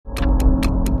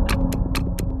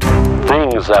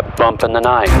Things that bump in the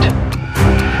night.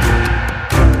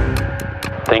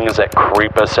 Things that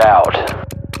creep us out.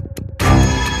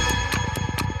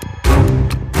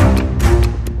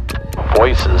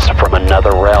 Voices from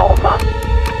another realm.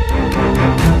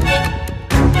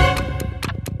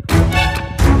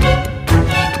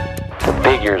 The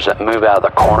figures that move out of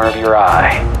the corner of your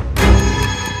eye.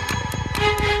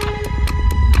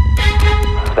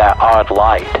 That odd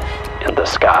light in the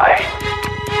sky.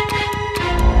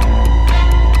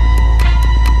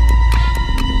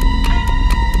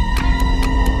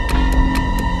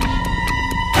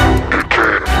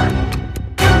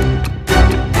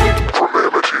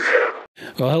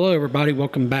 Well, hello, everybody.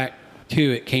 Welcome back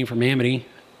to It Came From Amity.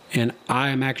 And I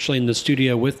am actually in the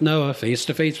studio with Noah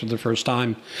face-to-face for the first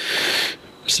time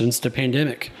since the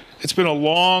pandemic. It's been a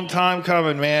long time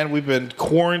coming, man. We've been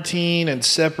quarantined and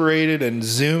separated and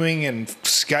Zooming and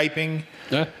Skyping.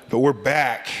 Yeah. But we're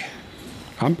back.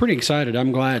 I'm pretty excited.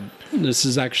 I'm glad. This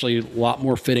is actually a lot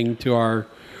more fitting to our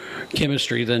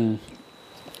chemistry than,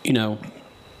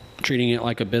 treating it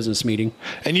like a business meeting.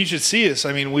 And you should see us.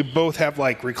 I mean, we both have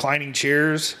like reclining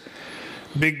chairs,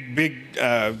 big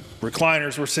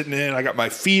recliners we're sitting in. I got my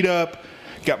feet up,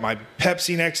 got my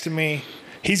Pepsi next to me.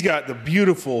 He's got the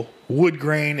beautiful wood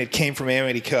grain. It came from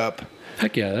Amity Cup.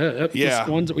 Heck yeah. The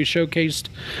ones that we showcased,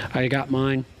 I got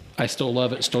mine. I still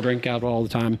love it. Still drink out of it all the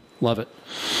time. Love it.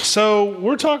 So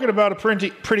we're talking about a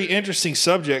pretty interesting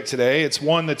subject today. It's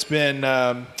one that's been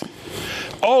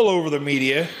all over the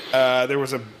media. There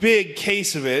was a big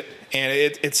case of it, and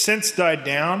it's since died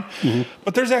down. Mm-hmm.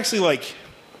 But there's actually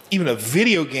even a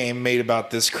video game made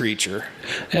about this creature.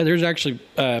 Yeah, there's actually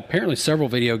apparently several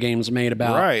video games made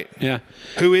about. Right. Yeah.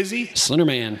 Who is he?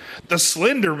 SlenderMan. The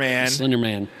SlenderMan.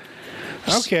 SlenderMan.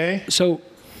 Okay. So,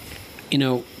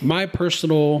 my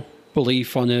personal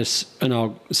belief on this, and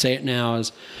I'll say it now,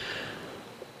 is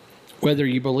whether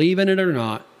you believe in it or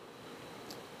not,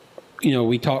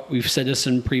 we've said this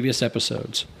in previous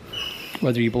episodes.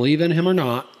 Whether you believe in him or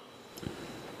not,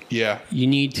 yeah, you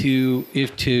need to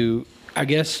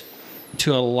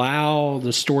allow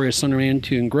the story of SlenderMan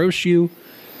to engross you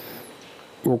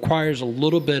requires a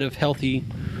little bit of healthy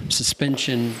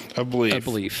suspension of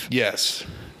belief. Yes.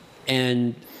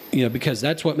 And, because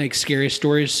that's what makes scary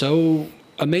stories so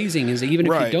amazing, is that even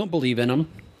if you don't believe in them,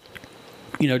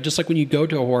 just like when you go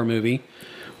to a horror movie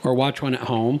or watch one at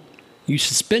home, you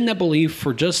suspend that belief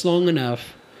for just long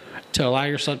enough to allow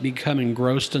yourself to become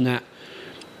engrossed in that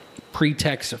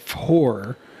pretext of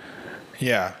horror.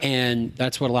 Yeah. And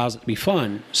that's what allows it to be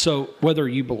fun. So whether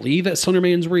you believe that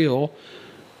SlenderMan's real,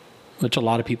 which a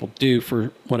lot of people do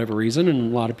for whatever reason,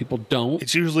 and a lot of people don't.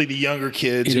 It's usually the younger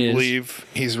kids who believe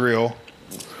he's real.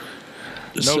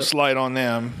 No slight on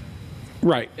them.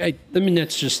 Right. I mean,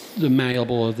 that's just the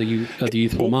malleable of the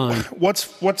youthful mind.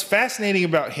 What's fascinating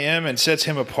about him and sets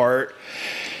him apart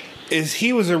is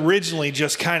he was originally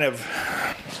just kind of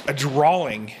a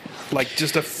drawing, like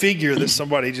just a figure that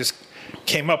somebody just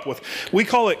came up with. We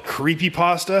call it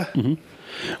creepypasta.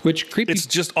 Mm-hmm. It's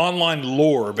just online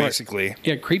lore, basically. Right.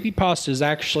 Yeah, creepypasta is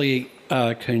actually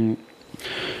a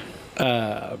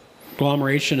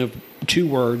conglomeration of two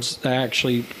words that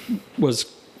actually was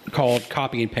called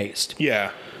copy and paste.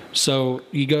 Yeah. So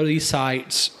you go to these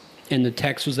sites and the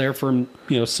text was there from,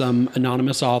 some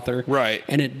anonymous author. Right.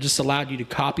 And it just allowed you to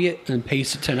copy it and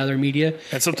paste it to another media.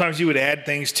 And sometimes you would add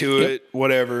things to it,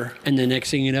 whatever. And the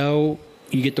next thing you know,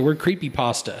 you get the word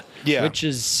creepypasta. Yeah. Which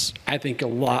is, I think, a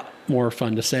lot more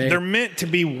fun to say. They're meant to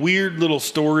be weird little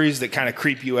stories that kind of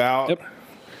creep you out. Yep.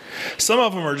 Some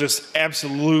of them are just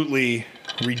absolutely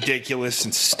ridiculous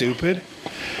and stupid.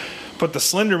 But the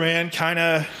SlenderMan kind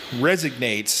of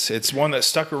resonates. It's one that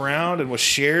stuck around and was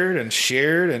shared,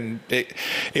 and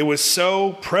it was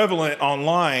so prevalent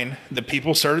online that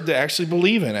people started to actually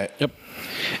believe in it. Yep.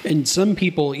 And some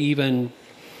people even,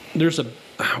 there's a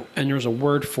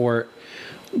word for it,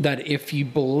 that if you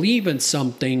believe in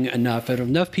something enough, if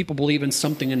enough people believe in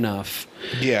something enough,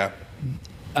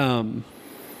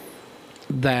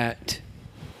 that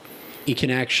it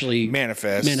can actually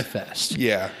manifest.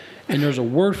 Yeah. And there's a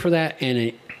word for that,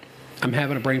 and I'm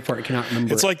having a brain fart. I cannot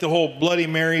remember. It's like the whole Bloody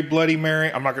Mary, Bloody Mary.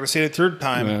 I'm not going to say it a third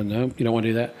time. No, you don't want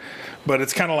to do that. But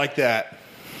it's kind of like that.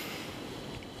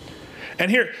 And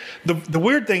here, the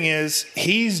weird thing is,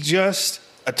 he's just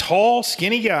a tall,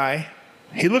 skinny guy.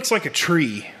 He looks like a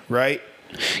tree, right?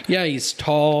 Yeah, he's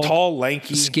tall,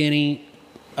 lanky, skinny.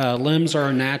 Limbs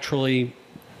are naturally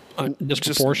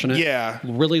disproportionate.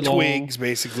 Really long. Twigs,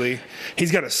 basically.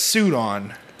 He's got a suit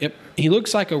on. Yep. He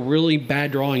looks like a really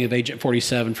bad drawing of Agent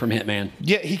 47 from Hitman.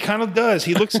 Yeah, he kind of does.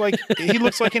 He looks like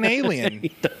an alien.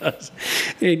 He does.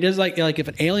 He does like if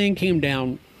an alien came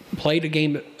down played a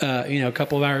game, a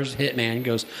couple of hours of Hitman. He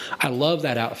goes, I love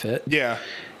that outfit. Yeah.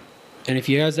 And if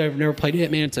you guys have never played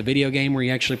Hitman, it's a video game where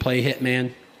you actually play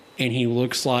Hitman, and he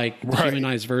looks like the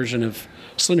humanized version of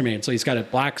SlenderMan. So he's got a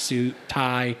black suit,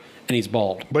 tie, and he's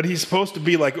bald. But he's supposed to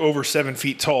be like over 7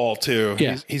 feet tall too.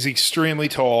 Yeah. He's extremely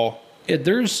tall.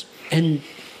 And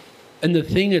the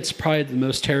thing that's probably the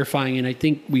most terrifying, and I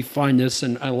think we find this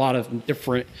in a lot of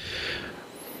different,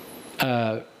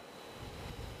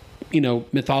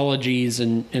 mythologies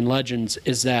and legends,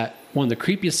 is that one of the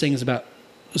creepiest things about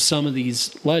some of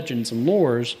these legends and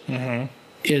lores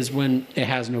is when it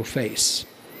has no face.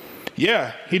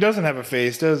 Yeah, he doesn't have a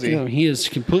face, does he? He is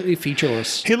completely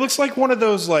featureless. He looks like one of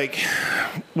those, like,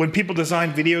 when people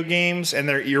design video games and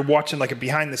you're watching like a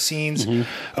behind the scenes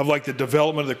of like the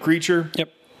development of the creature.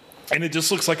 Yep. And it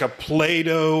just looks like a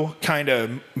Play-Doh kind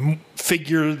of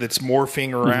figure that's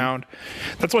morphing around.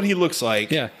 That's what he looks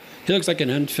like. Yeah. He looks like an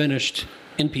unfinished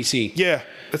NPC. Yeah,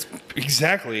 that's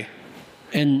exactly.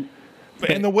 And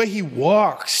the way he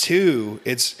walks too,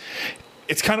 it's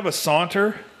kind of a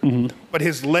saunter, but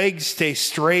his legs stay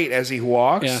straight as he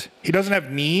walks. Yeah. He doesn't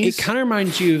have knees. It kind of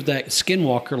reminds you of that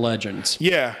Skinwalker legends.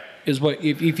 Yeah. Is what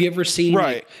if you ever seen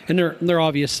right, and they're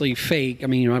obviously fake. I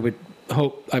mean, I would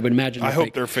imagine. I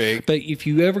hope they're fake. But if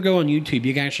you ever go on YouTube,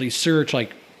 you can actually search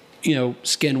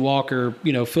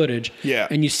Skinwalker, footage. Yeah.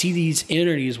 And you see these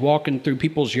entities walking through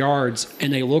people's yards,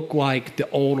 and they look like the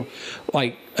old,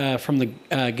 from the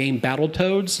game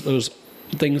Battletoads, those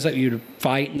things that you'd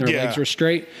fight and their legs were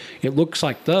straight. It looks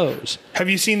like those. Have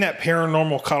you seen that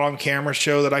paranormal caught on camera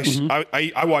show that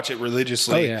I watch it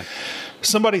religiously? Oh, yeah.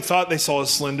 Somebody thought they saw a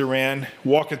Slender Man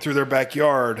walking through their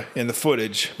backyard in the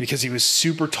footage because he was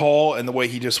super tall and the way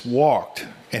he just walked.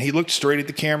 And he looked straight at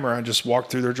the camera and just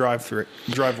walked through their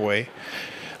driveway.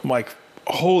 I'm like,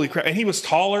 holy crap. And he was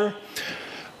taller.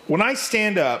 When I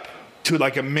stand up to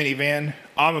like a minivan,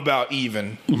 I'm about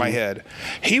even in my head.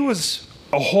 He was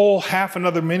a whole half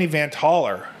another minivan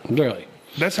taller. Really?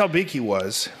 That's how big he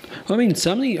was. I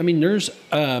mean, there's,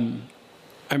 I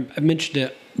mentioned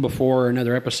it before in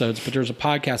other episodes, but there's a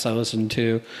podcast I listened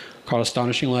to called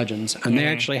Astonishing Legends, and they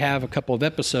actually have a couple of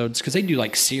episodes because they do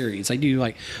like series.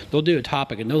 They'll do a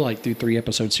topic and they'll do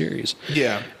 3-episode series.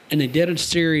 Yeah. And they did a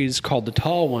series called The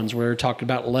Tall Ones where they're talking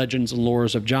about legends and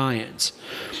lores of giants.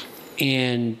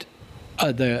 And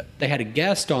they had a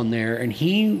guest on there, and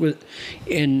you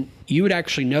would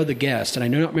actually know the guest, and I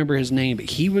do not remember his name, but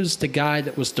he was the guy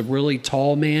that was the really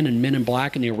tall man in Men in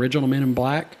Black, in the original Men in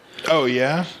Black. Oh,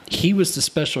 yeah? He was the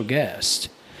special guest.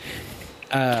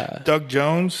 Doug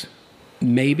Jones?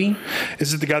 Maybe.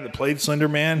 Is it the guy that played Slender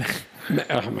Man?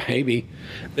 Maybe.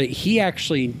 But he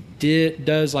actually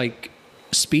does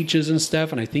speeches and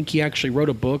stuff, and I think he actually wrote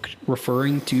a book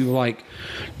referring to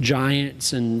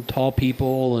giants and tall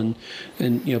people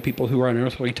and people who are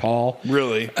unearthly tall.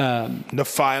 Really?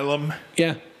 Nephilim?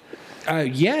 Yeah.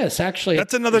 Yes, actually.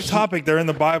 That's another topic. They're in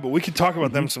the Bible. We could talk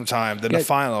about them sometime. The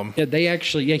Nephilim. Yeah, they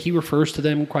actually. Yeah, he refers to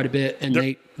them quite a bit, and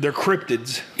they're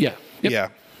cryptids. Yeah. Yep. Yeah.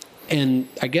 And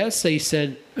I guess they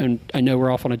said, and I know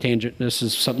we're off on a tangent. This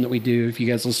is something that we do. If you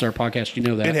guys listen to our podcast, you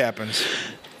know that it happens.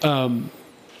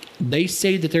 They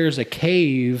say that there's a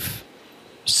cave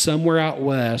somewhere out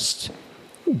west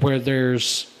where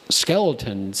there's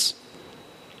skeletons.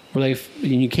 Where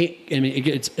you can't. I mean,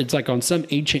 it's like on some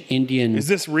ancient Indian. Is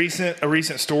this a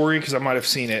recent story? Because I might have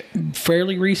seen it.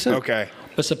 Fairly recent. Okay.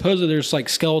 But supposedly there's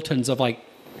skeletons of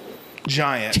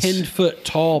giants, 10-foot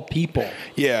tall people.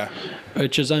 Yeah.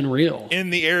 Which is unreal. In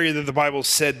the area that the Bible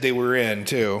said they were in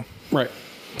too. Right.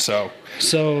 So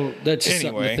that's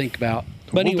something to think about.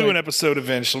 But we'll do an episode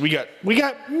eventually. We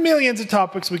got millions of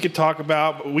topics we could talk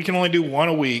about, but we can only do one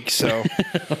a week. So.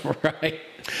 Right.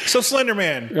 So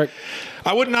SlenderMan. Right.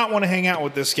 I would not want to hang out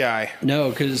with this guy. No,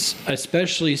 because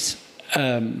especially,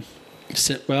 I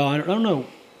don't know.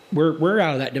 We're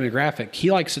out of that demographic. He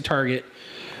likes to target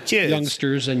kids,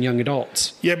 youngsters, and young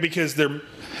adults. Yeah, because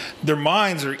their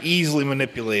minds are easily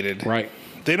manipulated. Right.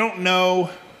 They don't know.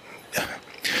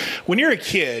 When you're a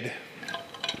kid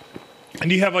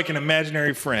and you have an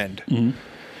imaginary friend,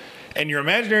 and your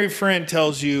imaginary friend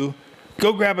tells you,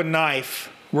 "Go grab a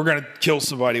knife. We're going to kill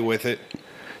somebody with it."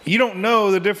 You don't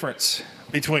know the difference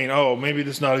between, oh, maybe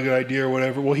that's not a good idea or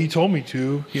whatever. Well, he told me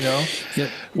to, Yep.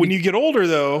 When you get older,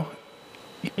 though,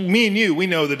 me and you, we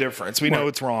know the difference. We know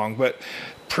it's wrong. But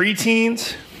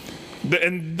preteens,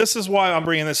 and this is why I'm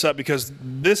bringing this up, because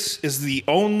this is the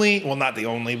only, well, not the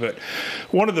only, but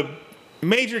one of the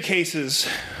major cases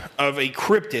of a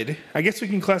cryptid. I guess we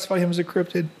can classify him as a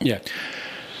cryptid. Yeah.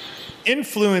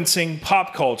 Influencing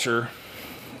pop culture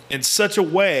in such a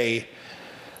way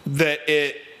that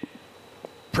it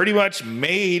pretty much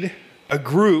made a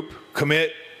group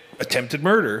commit attempted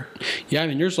murder. Yeah, I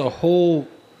mean, there's a whole,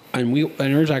 and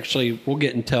there's actually, we'll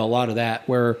get into a lot of that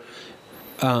where,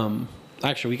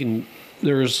 actually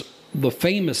there's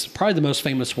probably the most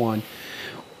famous one.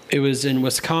 It was in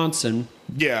Wisconsin.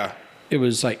 Yeah. It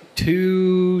was like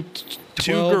two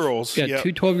girls. Yeah, yep.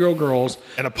 two 12-year-old girls.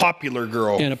 And a popular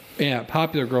girl. And a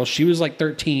popular girl. She was like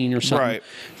 13 or something. Right.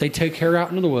 They take her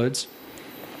out into the woods.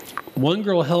 One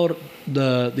girl held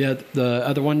the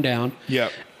other one down.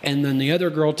 Yep. And then the other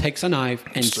girl takes a knife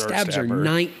and stabs her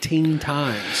 19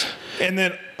 times. And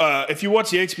then if you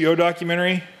watch the HBO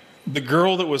documentary, the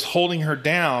girl that was holding her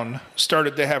down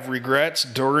started to have regrets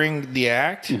during the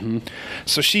act. Mm-hmm.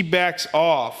 So she backs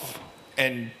off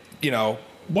and,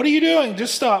 what are you doing?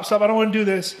 Just stop. I don't want to do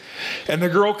this. And the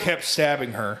girl kept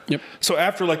stabbing her. Yep. So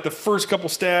after like the first couple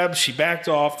stabs, she backed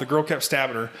off. The girl kept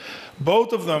stabbing her.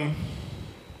 Both of them,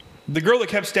 the girl that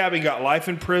kept stabbing got life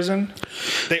in prison.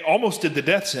 They almost did the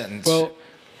death sentence. Well,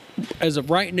 as of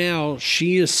right now,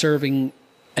 she is serving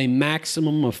a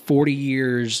maximum of 40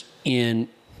 years in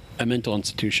a mental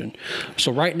institution.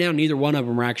 So right now, neither one of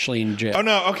them are actually in jail. Oh,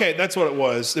 no. Okay, that's what it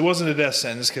was. It wasn't a death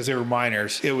sentence because they were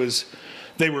minors. It was,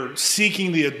 they were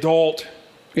seeking the adult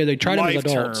they tried it with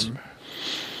adults. Term,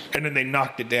 and then they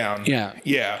knocked it down. Yeah.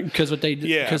 Yeah. Because what they did.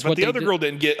 Yeah, but the other girl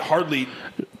didn't get hardly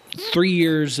 3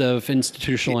 years of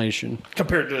institutionalization.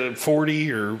 Compared to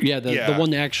 40 or... The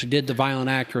one that actually did the violent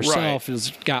act herself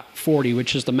has got 40,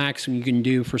 which is the maximum you can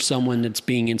do for someone that's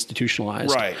being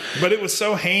institutionalized. Right. But it was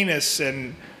so heinous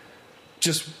and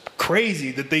just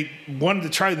crazy that they wanted to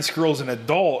try this girl as an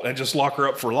adult and just lock her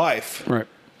up for life. Right.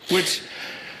 Which,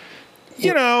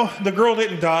 the girl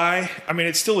didn't die. I mean,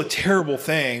 it's still a terrible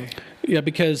thing. Yeah,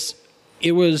 because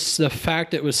it was the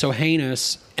fact that it was so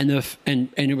heinous and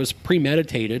it was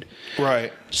premeditated.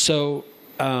 Right. So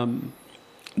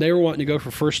they were wanting to go for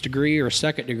first degree or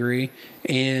second degree,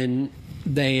 and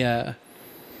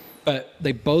but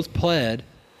they both pled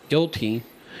guilty.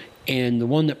 And the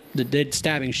one that did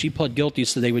stabbing, she pled guilty,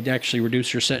 so they would actually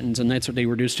reduce her sentence, and that's what they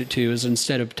reduced it to. Is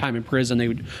instead of time in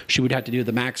prison, she would have to do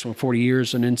the maximum 40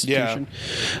 years in institution.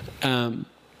 Yeah.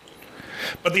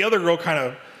 But the other girl kind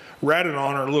of ratted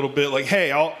on her a little bit, like,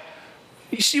 "Hey,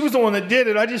 she was the one that did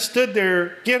it. I just stood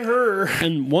there. Get her."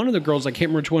 And one of the girls, I can't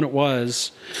remember which one it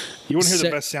was. You want to hear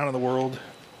the best sound in the world?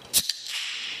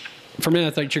 For me, I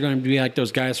thought you're going to be like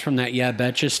those guys from that Yeah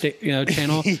Betcha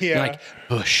channel. Yeah. Like,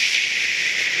 Bush.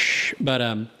 But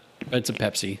it's a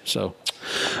Pepsi, so.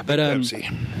 But Pepsi.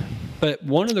 But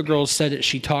one of the girls said that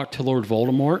she talked to Lord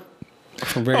Voldemort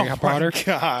from Harry Potter. Oh my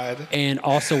God. And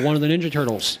also one of the Ninja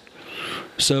Turtles.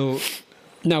 So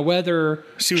now whether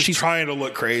she's trying to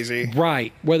look crazy,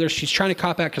 right? Whether she's trying to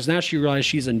cop out because now she realizes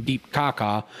she's in deep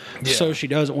caca, so she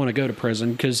doesn't want to go to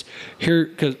prison because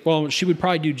she would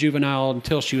probably do juvenile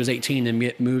until she was 18 and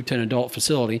get moved to an adult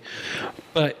facility,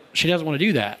 but she doesn't want to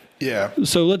do that. Yeah.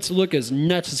 So let's look as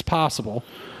nuts as possible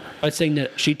by saying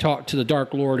that she talked to the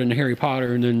Dark Lord and Harry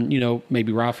Potter, and then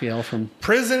maybe Raphael from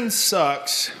prison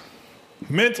sucks.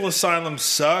 Mental asylums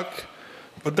suck,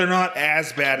 but they're not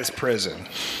as bad as prison.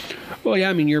 Well, yeah,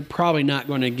 I mean, you're probably not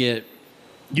going to get...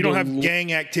 You don't have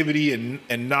gang activity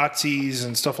and Nazis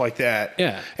and stuff like that.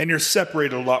 Yeah. And you're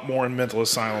separated a lot more in mental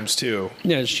asylums, too.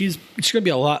 Yeah, she's going to be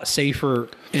a lot safer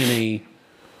in a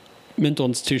mental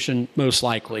institution, most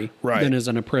likely, than is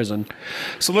in a prison.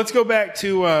 So let's go back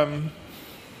to...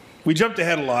 we jumped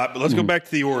ahead a lot, but let's go back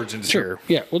to the origins here.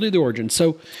 Yeah, we'll do the origins.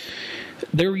 So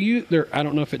there, I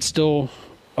don't know if it's still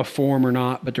a forum or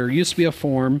not, but there used to be a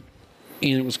forum,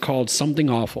 and it was called Something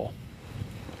Awful.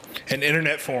 An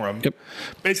internet forum. Yep.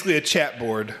 Basically a chat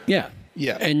board. Yeah.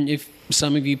 Yeah. And if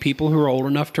some of you people who are old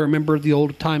enough to remember the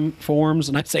old time forums,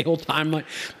 and I say old time, but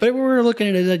we were looking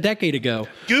at it a decade ago.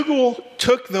 Google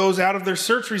took those out of their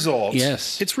search results.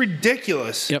 Yes. It's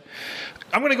ridiculous. Yep.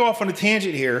 I'm going to go off on a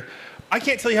tangent here. I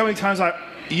can't tell you how many times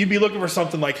you'd be looking for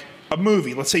something like a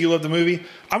movie. Let's say you love the movie.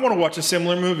 I want to watch a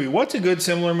similar movie. What's a good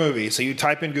similar movie? So you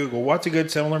type in Google, what's a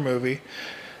good similar movie?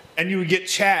 And you would get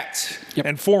chats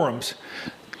and forums.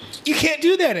 You can't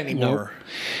do that anymore. Nope.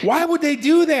 Why would they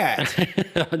do that?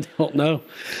 I don't know.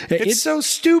 It's so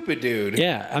stupid, dude.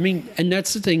 Yeah, I mean, and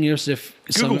that's the thing is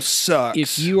Google sucks.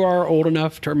 If you are old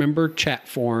enough to remember chat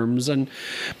forums and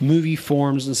movie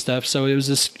forums and stuff, so it was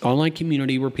this online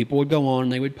community where people would go on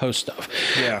and they would post stuff.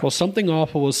 Yeah. Well, Something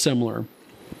Awful was similar.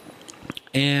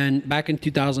 And back in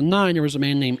 2009, there was a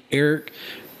man named Eric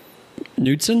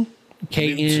Knudsen,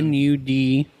 Knudsen.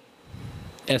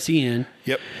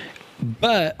 Yep.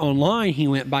 But online, he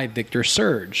went by Victor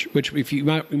Surge, which if you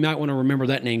might want to remember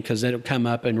that name because it'll come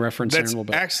up and reference in a little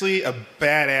bit. That's actually a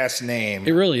badass name.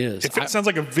 It really is. It sounds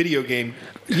like a video game.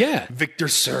 Yeah. Victor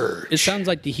Surge. It sounds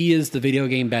like he is the video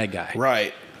game bad guy.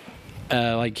 Right.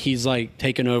 Like he's like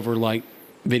taken over like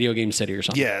Video Game City or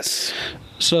something. Yes.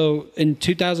 So in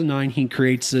 2009, he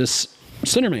creates this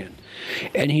SlenderMan.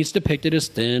 And he's depicted as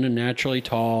thin and naturally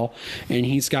tall. And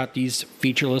he's got these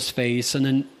featureless face. And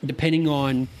then depending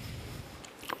on...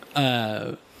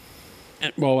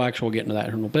 well, actually, we'll get into that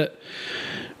in a little bit.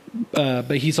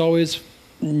 But he's always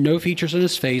no features in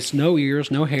his face, no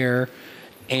ears, no hair,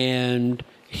 and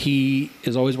he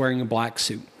is always wearing a black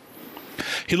suit.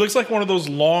 He looks like one of those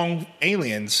long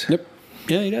aliens. Yep.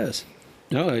 Yeah, he does.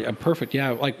 No, perfect. Yeah,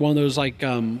 like one of those like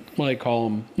what do they call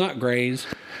them? Not grays.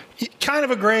 Kind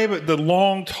of a gray, but the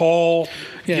long, tall.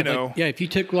 Yeah, you know. Yeah, if you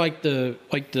took like the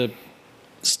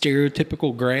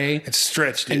stereotypical gray and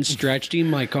stretched him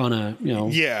like on a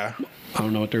yeah, I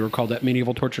don't know what they were called, that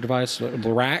medieval torture device, the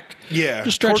rack. Yeah,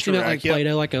 just stretched him out like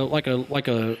Play-Doh, like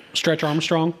a Stretch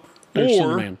Armstrong.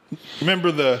 Or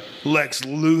remember the Lex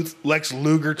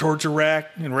Luger torture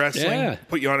rack in wrestling? Yeah.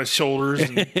 Put you on his shoulders.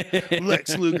 And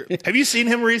Lex Luger. Have you seen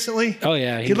him recently? Oh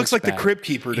yeah, he looks like bad. The Crypt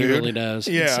Keeper, dude. He really does.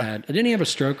 Yeah. It's sad. Didn't he have a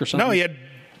stroke or something? No,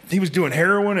 he was doing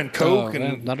heroin and coke,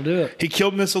 and that'll do it. He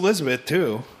killed Miss Elizabeth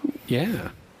too. Yeah,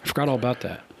 I forgot all about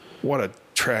that. What a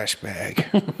trash bag.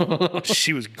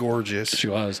 She was gorgeous. She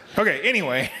was. Okay.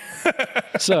 Anyway.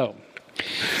 So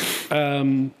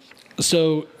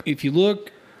if you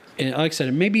look. And like I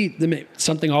said, maybe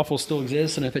something awful still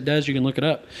exists, and if it does, you can look it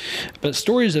up. But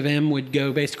stories of him would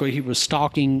go basically he was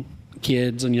stalking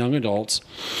kids and young adults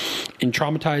and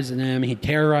traumatizing them. He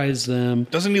terrorized them.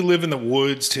 Doesn't he live in the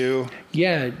woods too?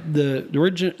 Yeah, the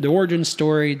origin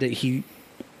story that he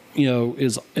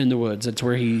is in the woods. That's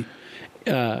where he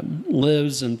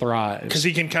lives and thrives. Because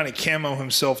he can kind of camo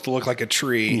himself to look like a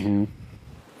tree. Mm-hmm.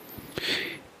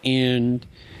 And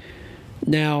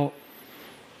now...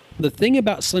 the thing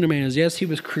about SlenderMan is, yes, he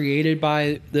was created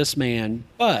by this man,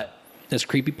 but as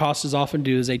creepypastas often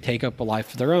do, is they take up a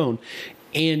life of their own.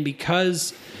 And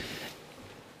because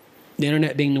the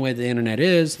internet being the way the internet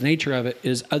is, the nature of it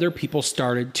is other people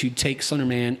started to take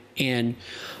SlenderMan and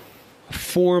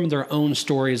form their own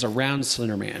stories around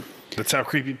SlenderMan. That's how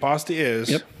creepypasta is.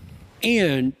 Yep.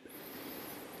 And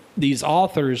these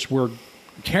authors were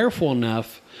careful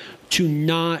enough to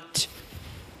not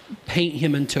paint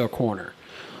him into a corner.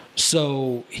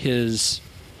 So his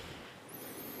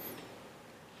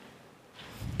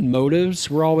motives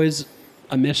were always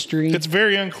a mystery. It's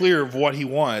very unclear of what he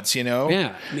wants,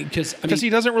 Yeah, because he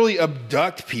doesn't really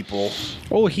abduct people.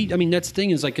 Oh, that's the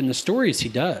thing is like in the stories he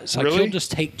does. Like really? He'll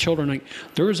just take children. Like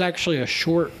there was actually a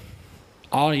short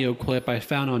audio clip I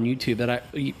found on YouTube that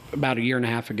about a year and a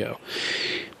half ago,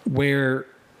 where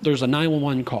there's a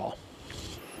 911 call.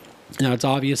 Now, it's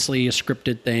obviously a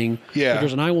scripted thing. Yeah. But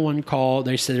there's a 911 call.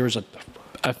 They said there was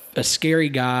a scary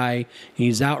guy.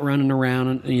 He's out running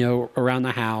around, around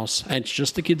the house. And it's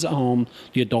just the kids at home.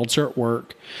 The adults are at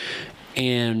work.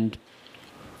 And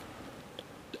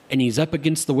he's up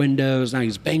against the windows. Now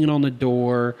he's banging on the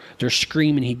door. They're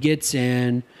screaming. He gets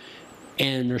in.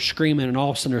 And they're screaming. And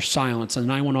all of a sudden there's silence. And the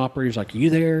 911 operator's like, "Are you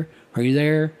there? Are you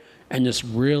there?" And this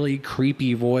really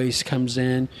creepy voice comes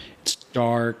in. It's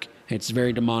dark. It's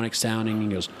very demonic sounding. He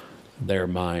goes, "They're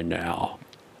mine now."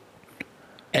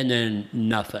 And then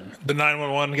nothing. The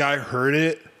 911 guy heard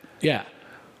it? Yeah.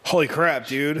 Holy crap,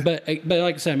 dude. But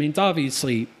like I said, it's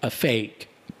obviously a fake,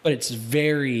 but it's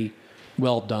very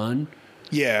well done.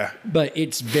 Yeah. But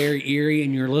it's very eerie,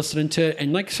 and you're listening to it.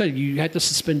 And like I said, you have to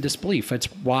suspend disbelief. That's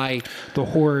why the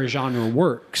horror genre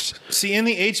works. See, in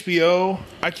the HBO,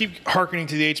 I keep hearkening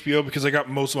to the HBO because I got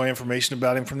most of my information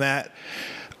about him from that.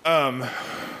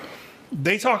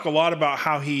 They talk a lot about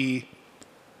how he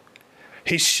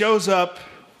shows up.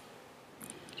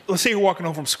 Let's say you're walking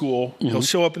home from school. Mm-hmm. He'll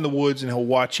show up in the woods and he'll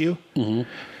watch you. Mm-hmm.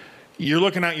 You're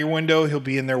looking out your window. He'll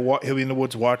be in there. He'll be in the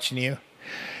woods watching you,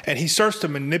 and he starts to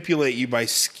manipulate you by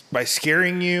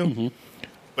scaring you, mm-hmm.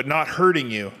 but not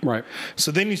hurting you. Right.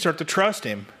 So then you start to trust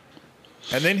him,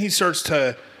 and then he starts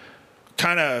to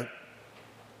kind of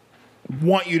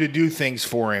want you to do things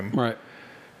for him. Right.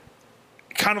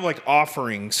 Kind of like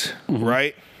offerings, mm-hmm.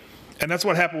 right? And that's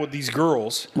what happened with these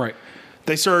girls. Right.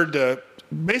 They started to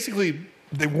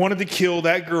they wanted to kill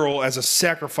that girl as a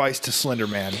sacrifice to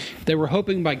SlenderMan. They were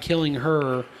hoping by killing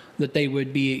her that they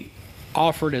would be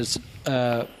offered as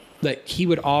that he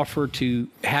would offer to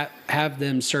have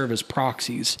them serve as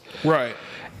proxies. Right.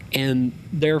 And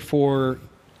therefore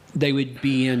they would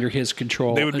be under his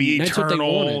control. They would be and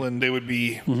eternal, and they would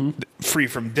be free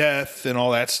from death and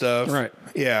all that stuff. Right.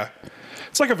 Yeah.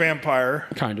 It's like a vampire.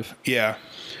 Kind of. Yeah.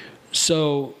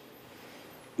 So,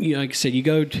 like I said, you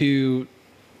go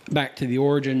back to the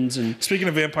origins. And speaking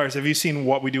of vampires, have you seen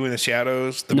What We Do in the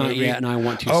Shadows? The not movie? yet, and I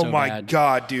want to. Oh so my bad.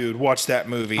 God, dude! Watch that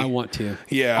movie. I want to.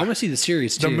 Yeah. I want to see the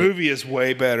series too. The movie is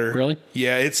way better. Really?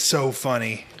 Yeah, it's so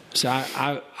funny. So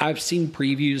I've seen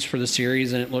previews for the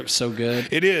series, and it looks so good.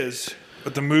 It is,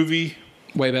 but the movie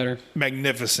Way better.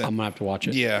 magnificent. I'm gonna have to watch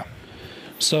it. Yeah.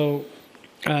 So,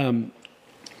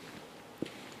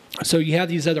 so you have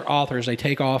these other authors. They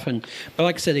take off, but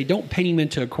like I said, they don't paint him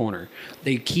into a corner.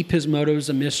 They keep his motives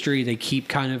a mystery. They keep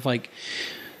kind of like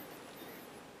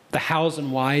the hows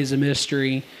and whys a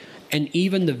mystery. And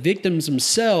even the victims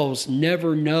themselves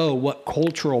never know what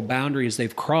cultural boundaries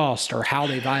they've crossed or how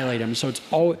they violate them. So it's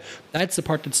all that's the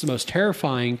part that's the most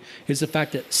terrifying, is the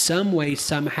fact that some way,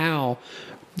 somehow,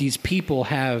 these people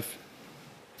have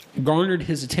garnered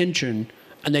his attention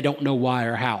and they don't know why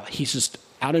or how. He's just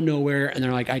out of nowhere, and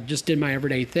they're like, I just did my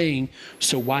everyday thing,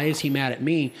 so why is he mad at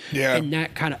me? Yeah. And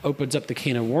that kind of opens up the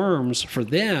can of worms for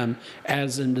them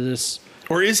as into this.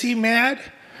 Or is he mad?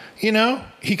 You know,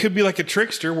 he could be like a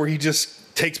trickster where he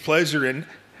just takes pleasure in,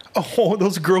 oh,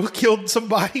 those girls killed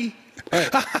somebody.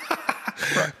 Right.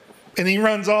 And he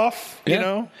runs off, you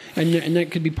know? And that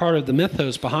could be part of the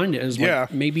mythos behind it, is like, Yeah.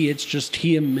 maybe it's just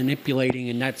him manipulating,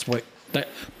 and that's what that.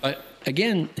 But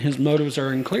again, his motives are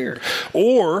unclear.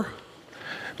 Or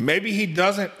maybe he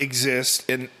doesn't exist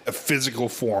in a physical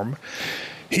form.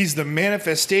 He's the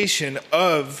manifestation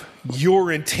of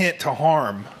your intent to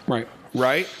harm. Right.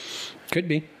 Right? Could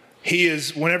be. He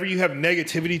is, whenever you have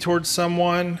negativity towards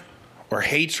someone or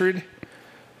hatred,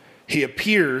 he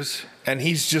appears and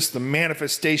he's just the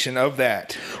manifestation of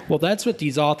that. Well, that's what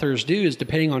these authors do, is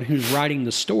depending on who's writing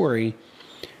the story,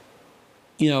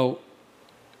 you know,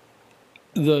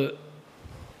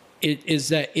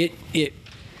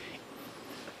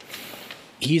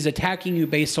 he's attacking you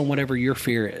based on whatever your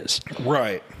fear is.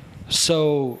 Right.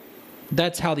 So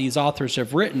that's how these authors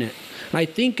have written it. And I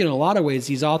think in a lot of ways,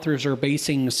 these authors are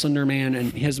basing SlenderMan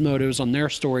and his motives on their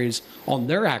stories, on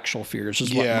their actual fears,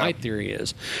 is what my theory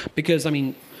is. Because, I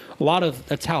mean,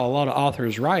 that's how a lot of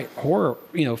authors write, horror,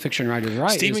 fiction writers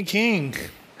write. Stephen King.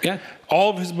 Yeah.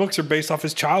 All of his books are based off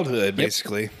his childhood,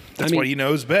 basically. That's what he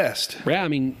knows best. Yeah, I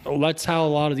mean, that's how a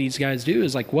lot of these guys do,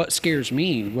 is like, what scares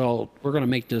me? Well, we're going to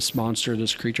make this monster,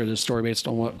 this creature, this story based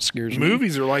on what scares me.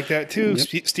 Movies are like that, too.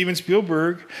 Yep. Steven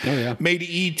Spielberg made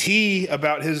E.T.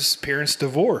 about his parents'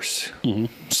 divorce.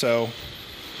 Mm-hmm. So.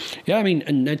 Yeah, I mean,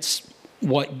 and that's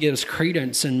what gives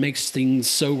credence and makes things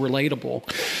so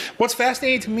relatable. What's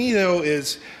fascinating to me, though,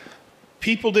 is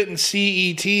people didn't see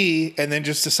E.T. and then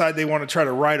just decide they want to try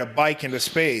to ride a bike into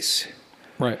space.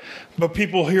 Right. But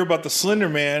people hear about the Slender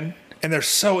Man and they're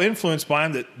so influenced by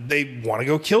him that they want to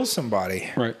go kill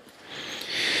somebody. Right.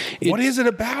 What is it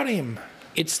about him?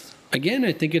 It's, again,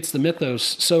 I think it's the mythos.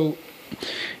 So,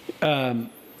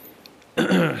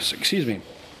 excuse me.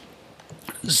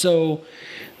 So,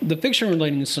 the fiction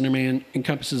relating to Slender Man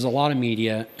encompasses a lot of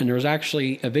media, and there was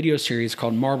actually a video series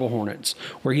called Marble Hornets,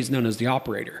 where he's known as the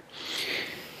Operator.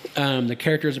 The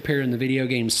characters appeared in the video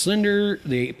game Slender,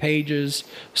 The 8 Pages,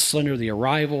 Slender the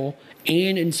Arrival,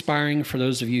 and inspiring for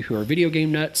those of you who are video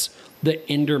game nuts, the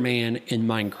Enderman in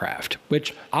Minecraft.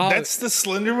 That's the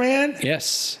Slender Man?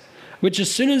 Yes. Which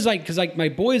as soon as because my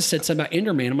boys said something about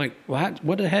Enderman, I'm like,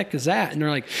 what the heck is that? And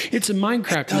they're like, it's in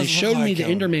Minecraft. And they showed me the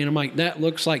Enderman. I'm like, that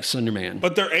looks like Slenderman.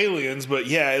 But they're aliens, but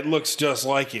yeah, it looks just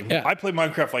like him. Yeah. I play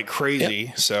Minecraft like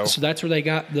crazy, Yep. so that's where they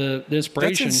got the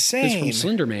inspiration. That's insane. Is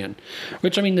from Slenderman.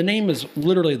 Which, I mean, the name is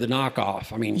literally the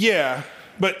knockoff. I mean, yeah,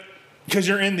 but because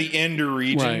you're in the Ender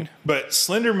region, Right. But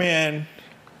Slenderman,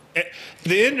 the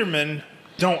Endermen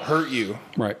don't hurt you.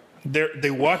 right. They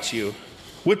watch you,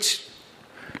 which...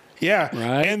 Yeah,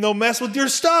 Right. And they'll mess with your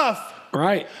stuff.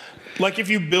 Right. Like if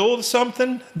you build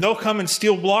something, they'll come and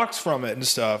steal blocks from it and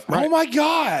stuff. Right. Oh my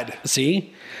God.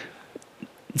 See?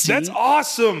 That's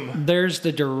awesome. There's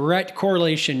the direct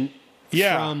correlation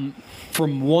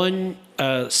from one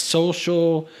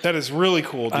social... That is really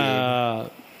cool,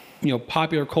 dude.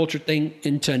 Popular culture thing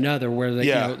into another where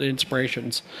the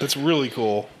inspirations. That's really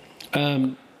cool.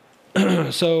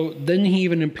 So then he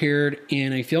even appeared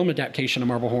in a film adaptation of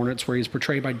Marble Hornets where he's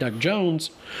portrayed by Doug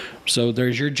Jones. So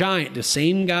there's your giant, the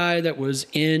same guy that was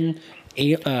in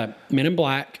Men in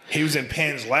Black. He was in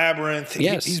Pan's Labyrinth.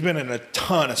 Yes. He's been in a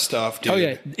ton of stuff, dude. Oh,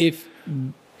 yeah.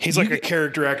 He's like a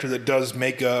character actor that does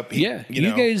makeup. You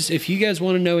guys, if you guys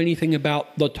want to know anything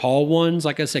about the tall ones,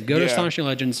 like I said, go to Astonishing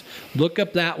Legends, look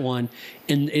up that one.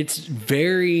 And it's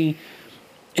very...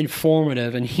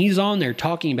 informative, and he's on there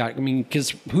talking about it. I mean, because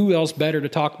who else better to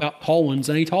talk about tall ones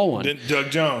than a tall one? Doug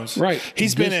Jones. Right.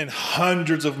 He's been in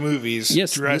hundreds of movies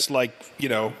dressed like,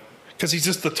 because he's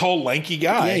just the tall, lanky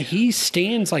guy. Yeah, he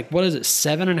stands like,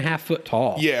 7.5 foot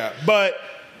tall. Yeah, but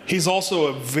he's also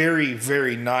a very,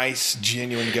 very nice,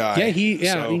 genuine guy.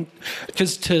 Yeah,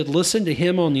 because to listen to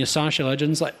him on the Assange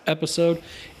Legends episode,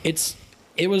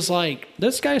 it was like,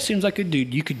 this guy seems like a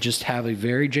dude you could just have a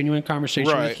very genuine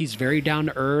conversation with. He's very down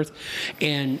to earth.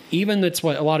 And even that's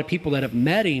what a lot of people that have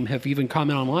met him have even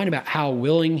commented online about how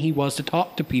willing he was to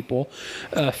talk to people,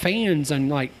 fans, and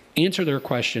like answer their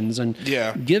questions and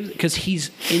because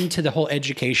he's into the whole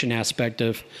education aspect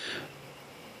of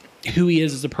who he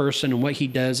is as a person and what he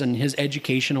does and his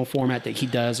educational format that he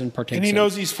does and partakes in. And he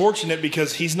knows he's fortunate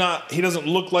because he doesn't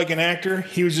look like an actor.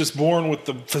 He was just born with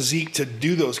the physique to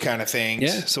do those kind of things.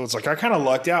 Yeah. So it's like, I kind of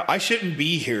lucked out. I shouldn't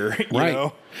be here, you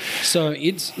know? So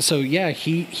he was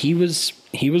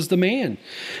the man.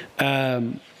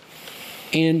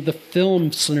 And the film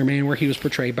SlenderMan, where he was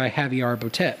portrayed by Javier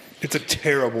Botet. It's a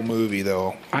terrible movie,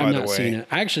 though. I've not seen it.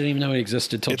 I actually didn't even know it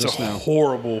existed till just now. It's a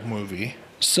horrible movie.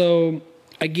 So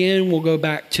again, we'll go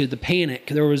back to the panic.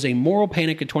 There was a moral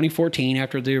panic in 2014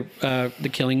 after the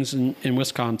killings in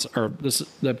Wisconsin, or the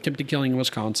attempted killing in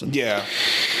Wisconsin. Yeah.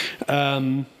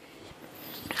 And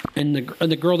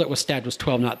the girl that was stabbed was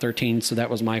 12, not 13, so that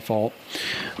was my fault.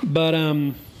 But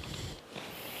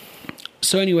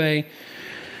so anyway,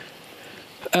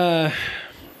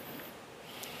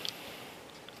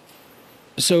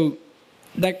 so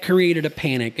that created a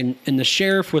panic, and the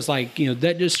sheriff was like,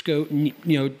 that just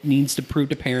needs to prove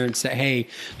to parents that, hey,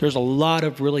 there's a lot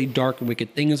of really dark and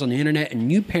wicked things on the internet,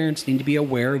 and you parents need to be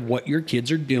aware of what your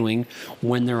kids are doing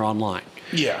when they're online.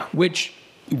 Yeah. Which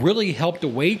really helped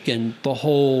awaken the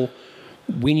whole,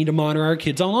 we need to monitor our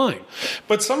kids online.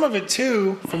 But some of it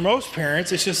too, for most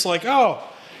parents, it's just like, oh,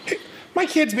 my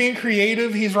kid's being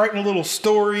creative. He's writing a little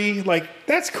story. Like,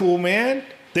 that's cool, man.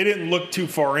 They didn't look too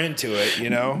far into it,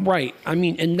 Right. I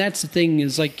mean, and that's the thing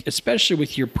is, like, especially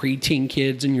with your preteen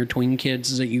kids and your tween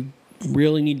kids, is that you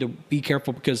really need to be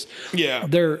careful because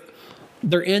they're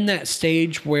in that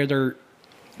stage where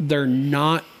they're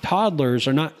not toddlers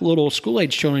or not little school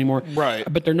age children anymore. Right.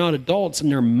 But they're not adults, and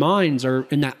their minds are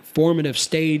in that formative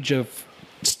stage of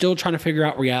still trying to figure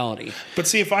out reality. But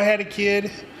see, if I had a kid,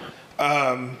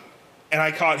 and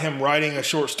I caught him writing a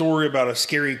short story about a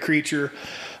scary creature,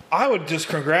 I would just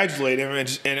congratulate him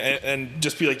and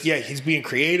just be like, yeah, he's being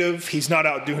creative. He's not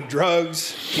out doing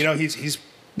drugs. He's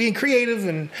being creative,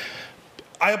 and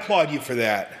I applaud you for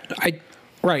that.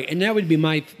 Right, and that would be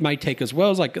my take as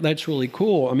well. Is like, that's really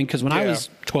cool. I mean, because when I was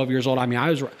 12 years old, I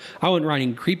wasn't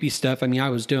writing creepy stuff. I mean, I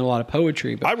was doing a lot of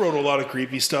poetry. But I wrote a lot of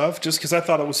creepy stuff just because I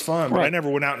thought it was fun. But I never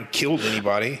went out and killed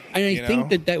anybody. And I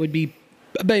think that would be.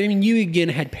 But I mean, you again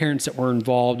had parents that were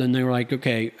involved, and they were like,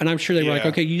 okay, and I'm sure they were like,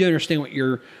 okay, you understand what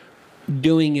you're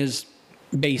doing is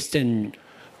based in,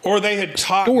 or they had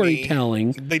taught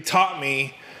storytelling. They taught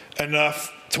me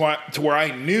enough to where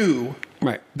I knew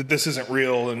that this isn't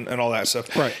real and all that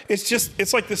stuff. Right.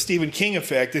 It's like the Stephen King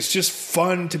effect. It's just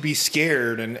fun to be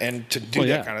scared and to do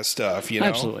that kind of stuff.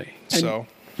 Absolutely. So.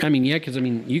 I mean, because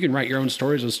you can write your own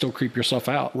stories and still creep yourself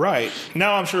out. Right.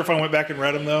 Now, I'm sure if I went back and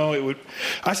read them, though,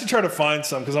 I should try to find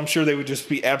some because I'm sure they would just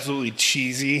be absolutely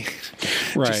cheesy.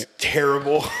 Right. Just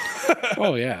terrible.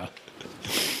 Oh, yeah.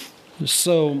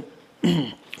 So,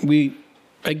 we're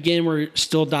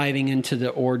still diving into the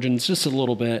origins just a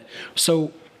little bit.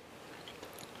 So,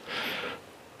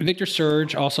 Victor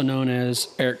Surge, also known as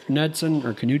Eric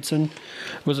Knudsen,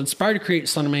 was inspired to create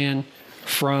SlenderMan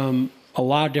from a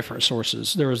lot of different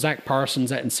sources. There was Zach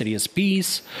Parsons at Insidious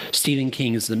Beasts, Stephen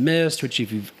King's The Mist, which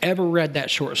if you've ever read that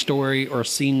short story or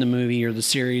seen the movie or the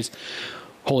series,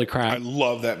 holy crap. I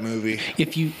love that movie.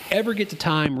 If you ever get the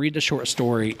time, read the short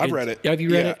story. I've read it. Have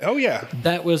you read it? Oh, yeah.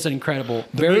 That was incredible.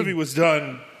 The movie was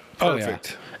done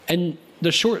perfect. Oh, yeah. And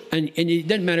the short, and it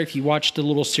doesn't matter if you watched the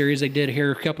little series they did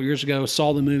here a couple years ago,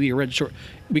 saw the movie, or read the short,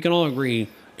 we can all agree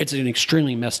it's an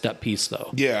extremely messed up piece,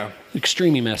 though. Yeah.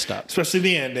 Extremely messed up. Especially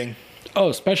the ending. Oh,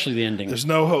 especially the ending. There's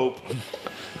no hope.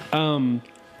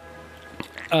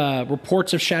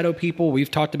 Reports of shadow people. We've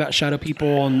talked about shadow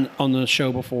people on the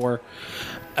show before.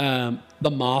 The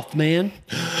Mothman.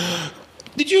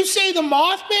 Did you say the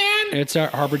Mothman? It's our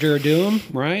Harbinger of Doom,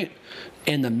 right?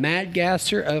 And the Mad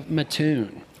Gasser of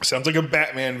Mattoon. Sounds like a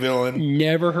Batman villain.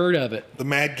 Never heard of it. The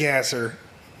Mad Gasser.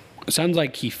 Sounds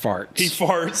like he farts. He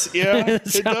farts, yeah,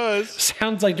 it does.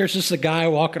 Sounds like there's just a guy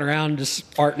walking around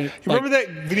just farting. You remember that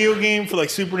video game for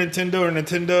like Super Nintendo or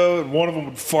Nintendo, and one of them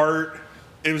would fart?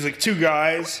 It was like two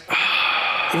guys.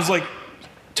 It was like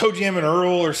Toe Jam and Earl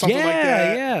or something like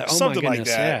that. Yeah, oh something my goodness,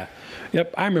 like that. Yeah.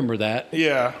 Yep, I remember that.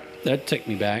 Yeah. That took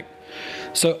me back.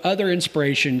 So other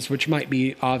inspirations, which might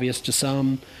be obvious to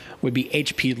some, would be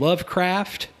H.P.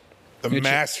 Lovecraft. The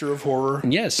master of horror.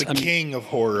 Yes. The king of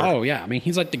horror. Oh, yeah. I mean,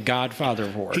 he's like the godfather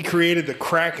of horror. He created the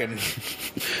Kraken.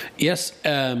 Yes.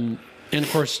 And,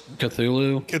 of course,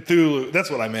 Cthulhu. Cthulhu.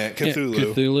 That's what I meant. Cthulhu. Yeah,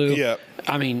 Cthulhu. Yeah.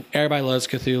 I mean, everybody loves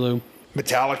Cthulhu.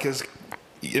 Metallica's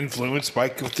influenced by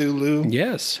Cthulhu.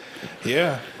 Yes.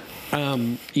 Yeah.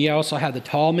 You also have the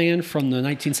Tall Man from the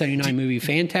 1979 movie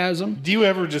Phantasm. Do you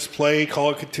ever just play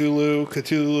Call of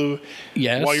Cthulhu?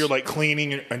 Yes. While you're like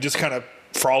cleaning and just kind of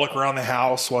frolic around the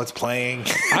house while it's playing?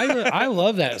 I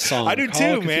love that song. I do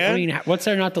too, man. I mean, what's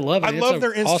there not to love? I love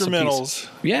their instrumentals.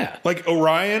 Yeah. Like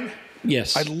Orion.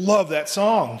 Yes. I love that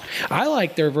song. I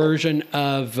like their version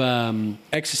of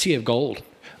Ecstasy of Gold.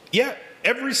 Yeah.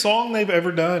 Every song they've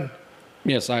ever done.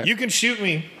 Yes. You can shoot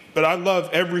me, but I love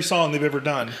every song they've ever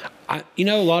done.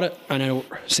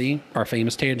 See, our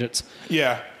famous tangents.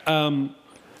 Yeah.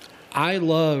 I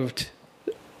loved,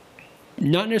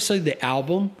 not necessarily the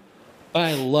album, but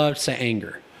I loved Say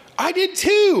Anger. I did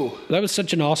too. That was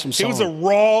such an awesome song. It was a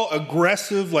raw,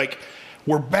 aggressive, like,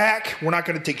 we're back. We're not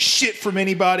going to take shit from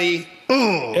anybody.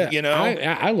 You know?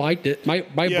 I liked it. My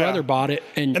brother bought it.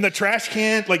 And the trash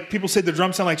can, like people say the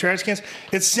drums sound like trash cans.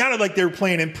 It sounded like they were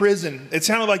playing in prison. It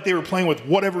sounded like they were playing with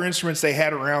whatever instruments they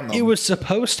had around them. it was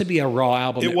supposed to be a raw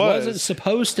album. It wasn't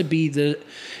supposed to be the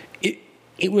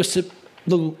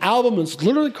album was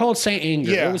literally called Say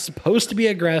Anger. Yeah. It was supposed to be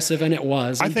aggressive, and it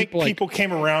was. And I think people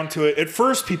came around to it. At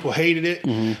first, people hated it.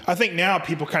 Mm-hmm. I think now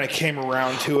people kind of came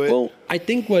around to it. Well, I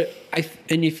think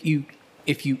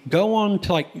if you go on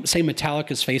to, like, say,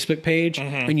 Metallica's Facebook page,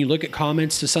 mm-hmm. and you look at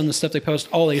comments to some of the stuff they post,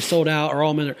 they sold out, or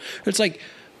all minute. It's like,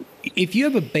 if you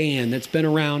have a band that's been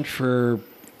around for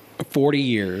 40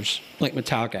 years, like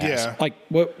Metallica has, like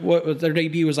what their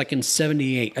debut was like in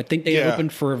 78. I think they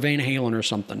opened for Van Halen or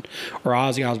something, or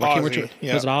Ozzy Osbourne. Was it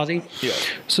Ozzy? Yeah.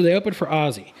 So they opened for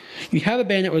Ozzy. You have a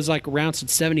band that was like around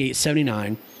since 78,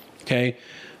 79. Okay.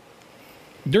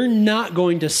 They're not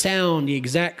going to sound the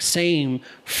exact same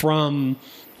from,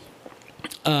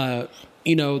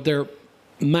 their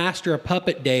Master of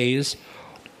Puppet days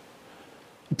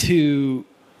to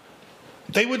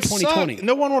they would 2020. suck.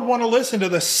 No one would want to listen to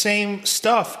the same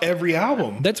stuff every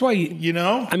album. That's why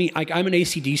I mean, like, I'm an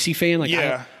AC/DC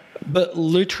fan. But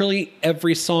literally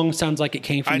every song sounds like it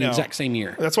came from the exact same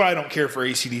year. That's why I don't care for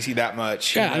AC/DC that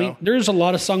much. Yeah, I mean, there's a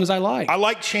lot of songs I like. I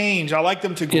like change. I like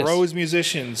them to grow as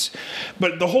musicians.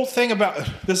 But the whole thing about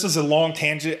this is a long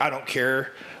tangent. I don't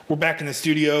care. We're back in the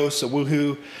studio, so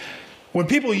woohoo. When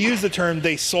people use the term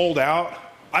 "they sold out,"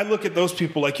 I look at those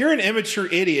people like, you're an immature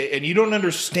idiot and you don't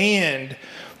understand,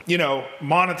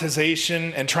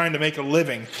 monetization and trying to make a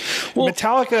living. Well,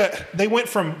 Metallica, they went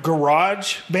from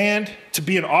garage band to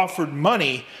being offered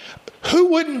money. Who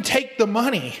wouldn't take the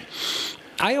money?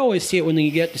 I always see it when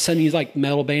you get to some of these like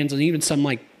metal bands and even some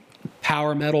like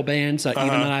power metal bands that even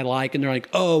that I like, and they're like,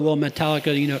 oh, well,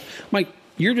 Metallica, I'm like,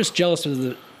 you're just jealous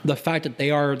of the fact that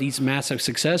they are these massive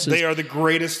successes. They are the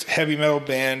greatest heavy metal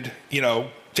band,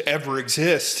 to ever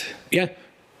exist. Yeah.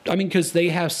 I mean, because they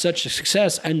have such a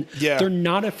success, and they're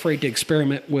not afraid to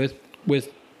experiment with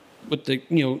the,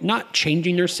 not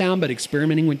changing their sound, but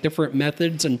experimenting with different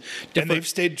methods and they've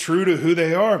stayed true to who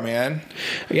they are, man.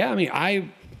 Yeah.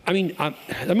 I mean,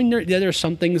 there's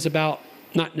some things about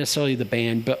not necessarily the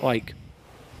band, but like,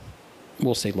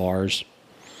 we'll say Lars.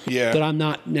 Yeah. That I'm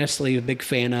not necessarily a big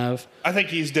fan of. I think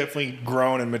he's definitely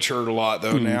grown and matured a lot,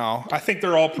 though, now. I think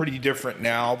they're all pretty different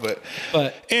now, but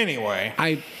anyway.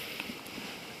 I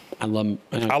love him.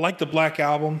 I like the Black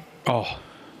Album. Oh,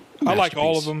 I like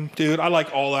all of them, dude. I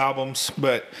like all albums,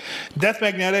 but Death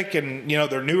Magnetic and,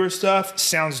 their newer stuff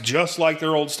sounds just like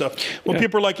their old stuff. When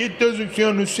people are like, it doesn't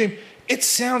sound the same. It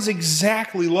sounds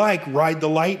exactly like Ride the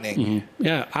Lightning. Mm-hmm.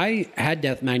 Yeah, I had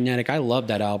Death Magnetic. I loved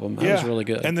that album. That was really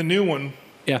good. And the new one.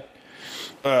 Yeah.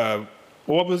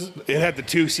 It had the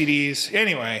 2 CDs.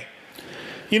 Anyway,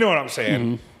 you know what I'm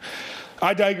saying. Mm-hmm.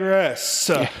 I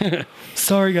digress.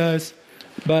 Sorry, guys.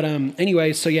 But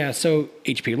anyway, so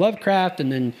H.P. Lovecraft,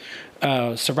 and then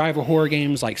survival horror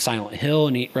games like Silent Hill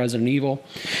and Resident Evil.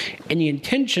 And the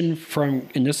intention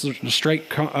and this is a straight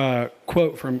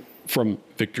quote from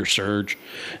Victor Surge,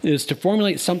 is to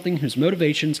formulate something whose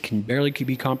motivations can barely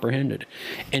be comprehended,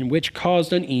 and which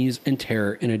caused unease and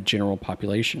terror in a general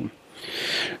population.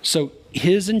 So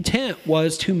his intent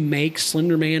was to make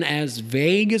SlenderMan as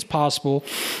vague as possible,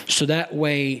 so that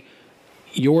way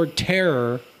your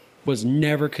terror was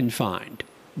never confined.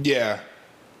 Yeah.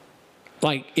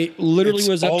 Like, it literally It's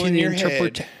was up all to in the your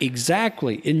head.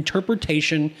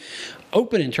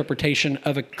 open interpretation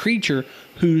of a creature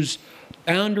whose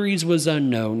boundaries was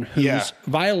unknown, whose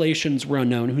violations were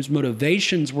unknown, whose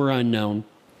motivations were unknown.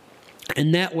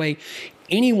 And that way,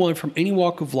 anyone from any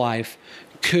walk of life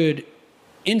could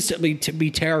instantly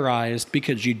be terrorized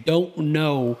because you don't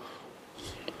know.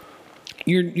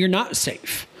 You're not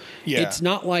safe. Yeah. It's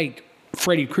not like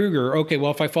Freddy Krueger. Okay,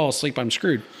 well, if I fall asleep, I'm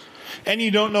screwed. And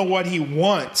you don't know what he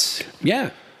wants. Yeah.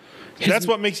 That's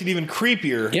what makes it even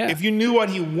creepier. Yeah. If you knew what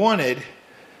he wanted,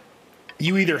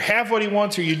 you either have what he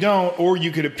wants or you don't, or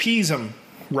you could appease him,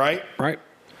 right? Right.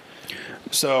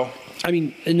 So,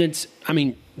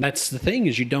 that's the thing,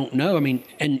 is you don't know. I mean,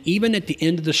 and even at the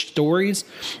end of the stories,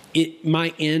 it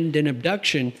might end in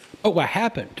abduction. Oh, what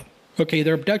happened? Okay,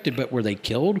 they're abducted, but were they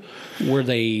killed? Were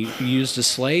they used as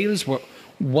slaves?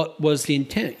 What was the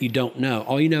intent? You don't know.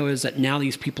 All you know is that now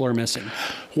these people are missing.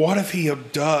 what if he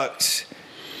abducts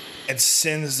and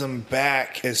sends them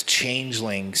back as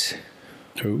changelings?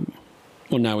 Oh.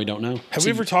 Well, now we don't know. Have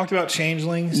we ever talked about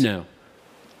changelings? No.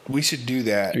 We should do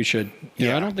that. We should. Yeah,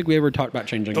 Yeah. I don't think we ever talked about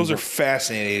changing. Those are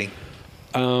fascinating.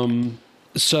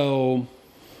 So,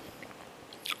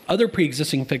 other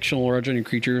pre-existing fictional origin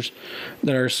creatures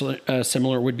that are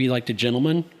similar would be like the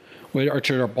Gentlemen, which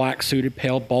are black-suited,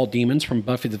 pale, bald demons from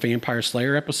Buffy the Vampire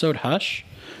Slayer episode Hush.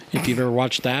 If you've ever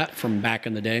watched that from back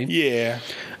in the day, Yeah.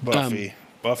 Buffy.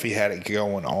 Buffy had it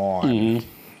going on. Mm-hmm.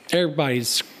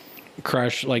 Everybody's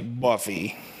crush, like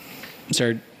Buffy.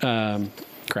 Sarah.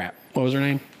 Crap. What was her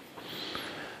name?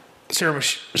 Sarah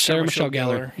Michelle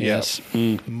Gellar. Yes.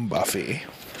 Buffy.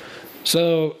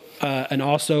 So, and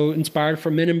also inspired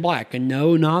from Men in Black. And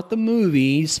no, not the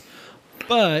movies,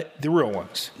 but The real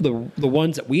ones. the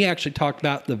ones that we actually talked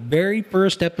about the very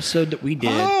first episode that we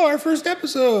did. Oh, our first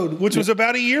episode, which was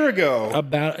about a year ago.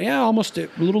 Almost a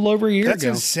little over a year That's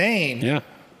ago. insane.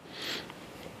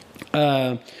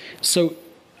 Yeah. So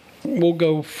we'll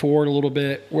go forward a little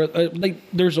bit. Where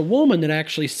there's a woman that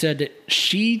actually said that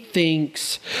she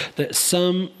thinks that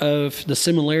some of the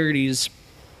similarities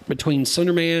between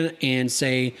SlenderMan and,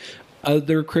 say,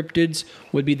 other cryptids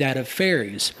would be that of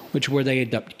fairies, which where they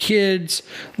adopt kids,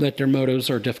 that their motives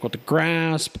are difficult to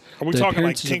grasp. Are we talking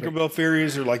like Tinkerbell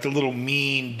fairies or like the little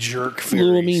mean jerk fairies?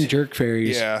 Little mean jerk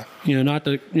fairies. Yeah. Not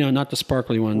the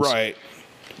sparkly ones. Right.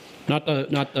 Not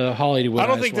the Hollywood. I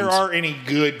don't think there are any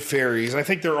good fairies. I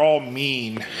think they're all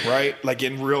mean, right? Like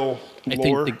in real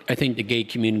lore. I think the gay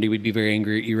community would be very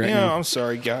angry at you right Yeah, now. I'm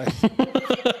sorry, guys.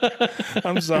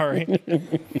 I'm sorry.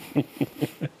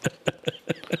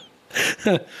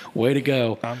 Way to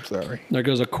go. I'm sorry. There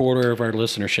goes a quarter of our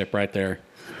listenership right there.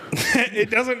 It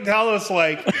doesn't tell us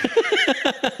like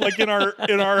in our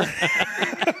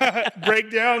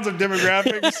breakdowns of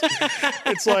demographics.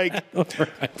 It's like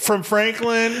from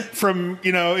Franklin,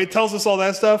 it tells us all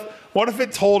that stuff. What if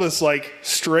it told us like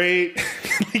straight,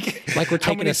 like we're how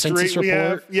taking many a census straight we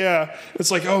have? report? Yeah,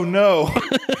 it's like, oh no.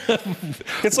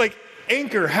 It's like,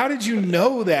 Anchor, how did you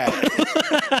know that?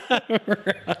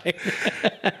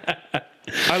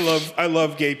 I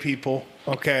love gay people.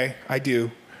 Okay, I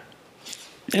do.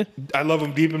 Yeah. I love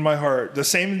them deep in my heart. The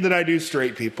same that I do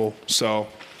straight people. So,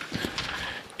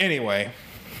 anyway.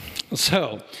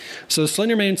 So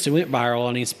SlenderMan soon went viral,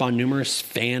 and he spawned numerous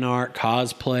fan art,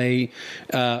 cosplay,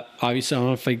 obviously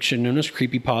on fiction known as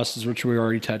creepypastas, which we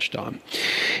already touched on.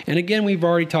 And again, we've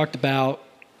already talked about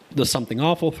the Something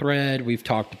Awful thread. We've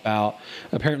talked about,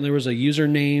 apparently there was a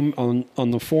username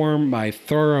on the forum by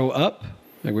Throw Up,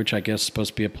 which I guess is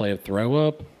supposed to be a play of Throw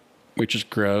Up, which is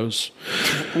gross.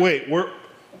 Wait,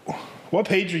 what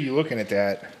page are you looking at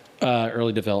that?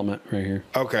 Early development right here.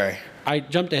 Okay. I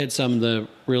jumped ahead some of the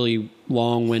really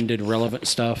long-winded, relevant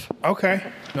stuff. Okay.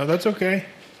 No, that's okay.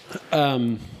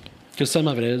 Because some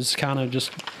of it is kind of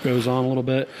just goes on a little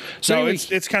bit. So No, anyway,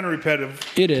 it's kind of repetitive.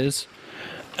 it is.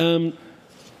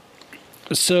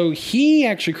 So he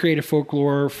actually created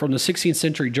folklore from the 16th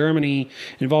century Germany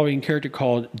involving a character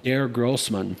called Der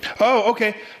Grossmann. Oh,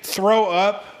 okay. Throw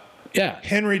Up. Yeah.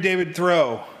 Henry David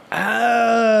Thoreau.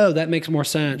 Oh, that makes more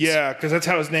sense. Yeah, because that's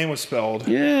how his name was spelled.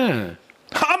 Yeah.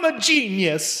 I'm a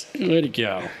genius. Way to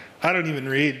go. I don't even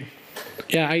read.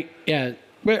 Yeah.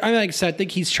 But like I said, I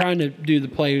think he's trying to do the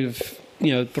play of,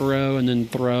 throw and then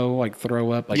throw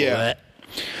up. Like, Yeah. what?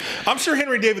 I'm sure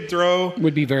Henry David Thoreau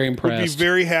Would be very impressed. would be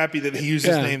very happy that he used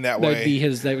his name that way.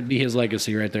 That would be his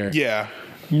legacy right there. Yeah.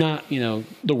 Not,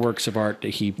 the works of art that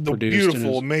he The produced.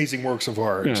 beautiful, amazing works of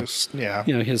art. Yeah. Just, yeah.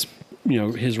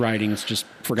 His writing's just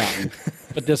forgotten.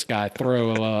 But this guy,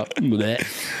 Throw Up. Bleh.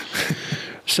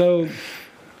 So,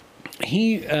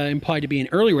 He implied to be an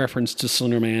early reference to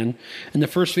SlenderMan, and the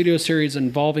first video series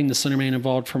involving the SlenderMan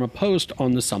evolved from a post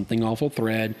on the Something Awful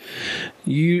thread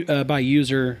by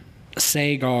user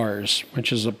Sagars,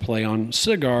 which is a play on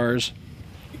cigars.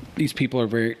 These people are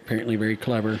apparently very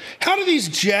clever. How do these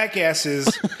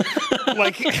jackasses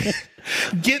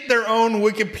get their own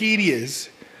Wikipedias?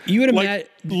 You would imagine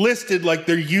listed like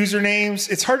their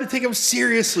usernames. It's hard to take them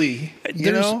seriously.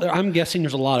 I'm guessing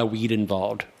there's a lot of weed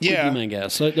involved. Yeah, would be my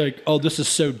guess. Oh, this is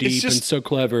so deep and so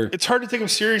clever. It's hard to take them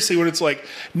seriously when it's like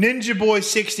Ninja Boy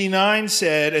 69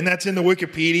 said, and that's in the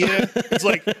Wikipedia. It's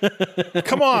like,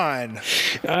 come on.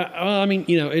 I mean,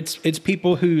 it's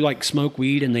people who like smoke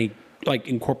weed and they like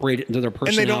incorporate it into their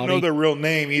personality. And they don't know their real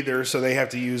name either, so they have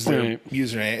to use their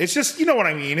username. It's just, you know what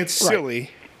I mean? It's silly.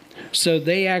 So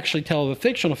they actually tell of a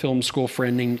fictional film school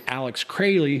friend named Alex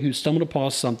Crayley who stumbled upon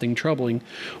something troubling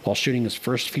while shooting his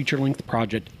first feature-length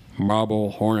project,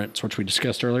 Marble Hornets, which we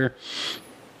discussed earlier.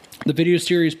 The video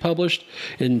series, published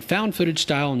in found footage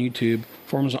style on YouTube,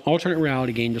 forms an alternate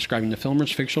reality game describing the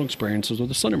filmer's fictional experiences with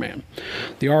the SlenderMan.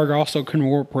 The ARG also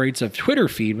incorporates a Twitter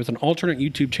feed with an alternate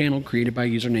YouTube channel created by a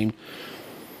user named,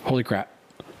 holy crap,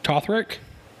 Tothrick?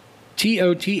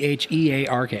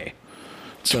 Totheark.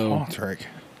 So,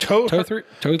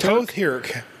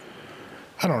 Tothrick.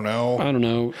 I don't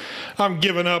know. I'm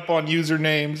giving up on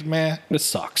usernames, man. This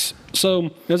sucks. So,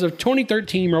 as of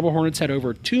 2013, Marble Hornets had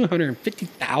over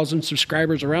 250,000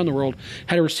 subscribers around the world,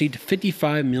 had received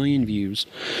 55 million views.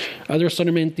 Other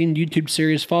SlenderMan-themed YouTube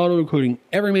series followed, including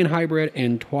Everyman Hybrid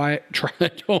and Tribe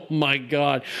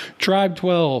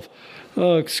 12.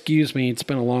 Oh, excuse me. It's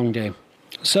been a long day.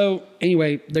 So,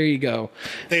 anyway, there you go.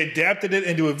 They adapted it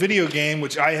into a video game,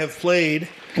 which I have played.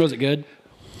 Was it good?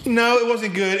 No, it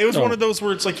wasn't good. It was one of those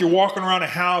where it's like you're walking around a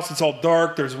house, it's all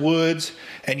dark, there's woods,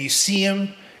 and you see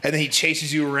him, and then he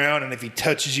chases you around, and if he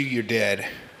touches you, you're dead.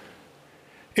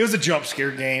 It was a jump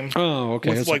scare game. Oh, okay.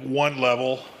 With like one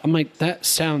level. I'm like, that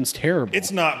sounds terrible.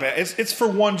 It's not bad. It's for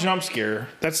one jump scare.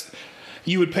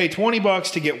 You would pay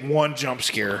 $20 to get one jump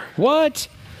scare. What?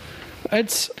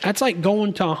 That's like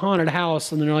going to a haunted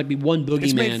house and then there'll be one boogeyman.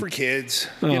 It's made for kids,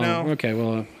 you know. Okay,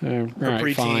 well, all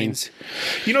right, fine.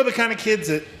 You know the kind of kids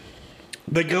that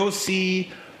go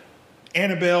see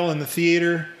Annabelle in the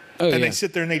theater, and they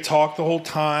sit there and they talk the whole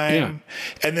time,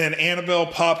 and then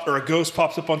Annabelle or a ghost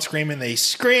pops up on screen and they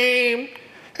scream,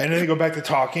 and then they go back to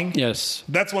talking. Yes,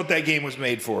 that's what that game was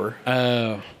made for.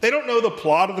 Oh, they don't know the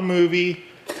plot of the movie.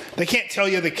 They can't tell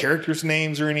you the characters'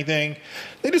 names or anything.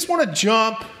 They just want to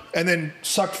jump and then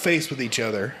suck face with each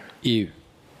other. Ew.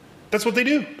 That's what they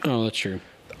do. Oh, that's true.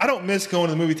 I don't miss going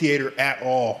to the movie theater at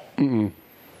all. Nope.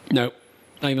 Not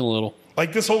even a little.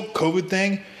 Like this whole COVID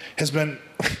thing has been,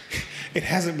 it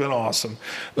hasn't been awesome.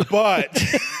 But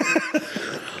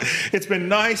it's been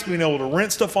nice being able to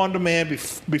rent stuff on demand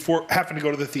before having to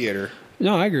go to the theater.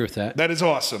 No, I agree with that. That is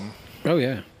awesome. Oh,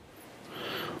 yeah.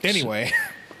 Anyway.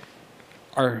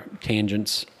 Our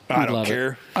tangents. I don't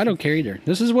care. I don't care either.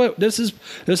 This is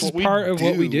part of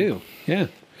what we do. Yeah.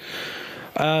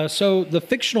 So the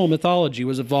fictional mythology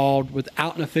was evolved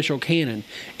without an official canon,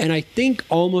 and I think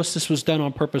almost this was done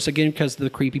on purpose again because of the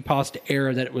creepypasta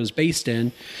era that it was based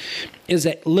in. Is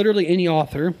that literally any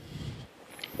author,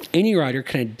 any writer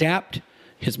can adapt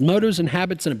his motives and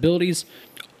habits and abilities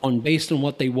based on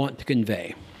what they want to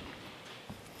convey.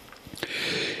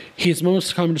 He is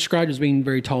most commonly described as being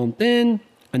very tall and thin,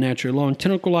 unnaturally long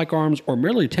tentacle-like arms, or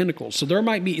merely tentacles. So there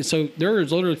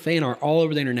is literally fan art all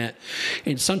over the internet,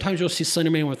 and sometimes you'll see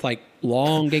SlenderMan with like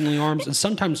long, gangly arms, and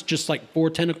sometimes just like 4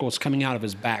 tentacles coming out of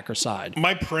his back or side.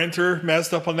 My printer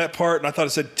messed up on that part, and I thought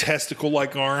it said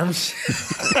testicle-like arms.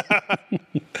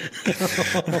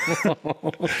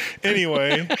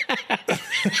 Anyway.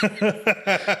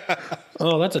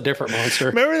 Oh, that's a different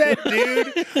monster. Remember that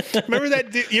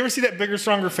dude? You ever see that Bigger,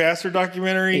 Stronger, Faster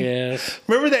documentary? Yes.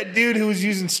 Remember that dude who was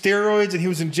using steroids and he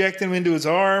was injecting them into his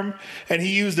arm and he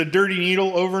used a dirty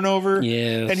needle over and over?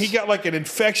 Yes. And he got like an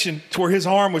infection to where his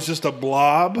arm was just a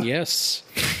blob? Yes.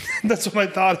 That's what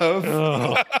I thought of.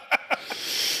 Oh.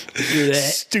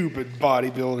 Stupid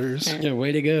bodybuilders. Yeah,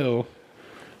 way to go.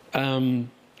 Now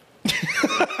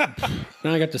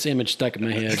I got this image stuck in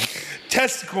my head.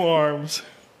 Testicle arms.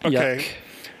 Okay. Yuck.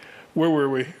 Where were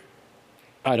we?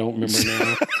 I don't remember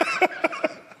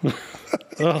now.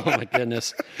 Oh my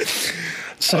goodness.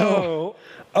 So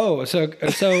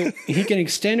he can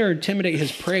extend or intimidate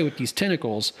his prey with these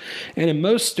tentacles, and in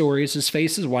most stories his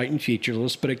face is white and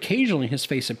featureless, but occasionally his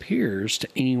face appears to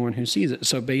anyone who sees it.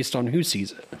 So based on who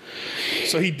sees it.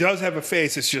 So he does have a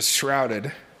face, it's just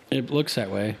shrouded. It looks that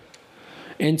way.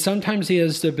 And sometimes he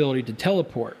has the ability to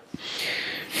teleport.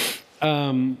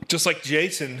 Just like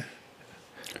Jason.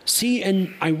 See,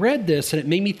 and I read this, and it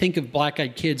made me think of Black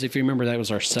Eyed Kids. If you remember, that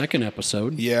was our second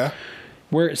episode. Yeah.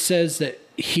 Where it says that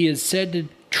he is said to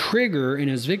trigger in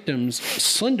his victims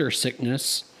slender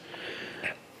sickness,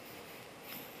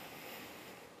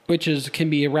 which can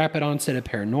be a rapid onset of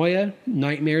paranoia,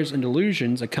 nightmares, and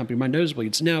delusions accompanied by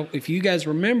nosebleeds. Now, if you guys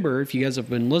remember, if you guys have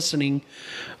been listening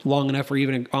long enough or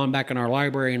even gone back in our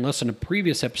library and listened to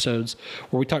previous episodes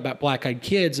where we talked about Black Eyed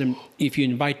Kids, and if you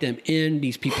invite them in,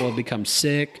 these people have become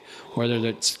sick, whether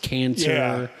it's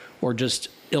cancer or just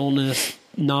illness,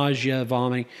 nausea,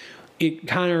 vomiting. It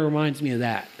kind of reminds me of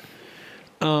that.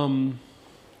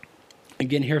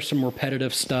 Again, here's some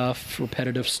repetitive stuff.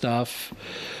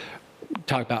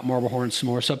 Talk about Marble Horn some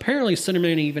more. So apparently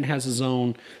SlenderMan even has his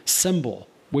own symbol,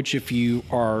 which if you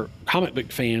are comic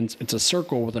book fans, it's a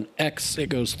circle with an X that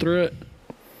goes through it.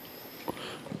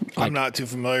 I'm not too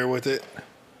familiar with it.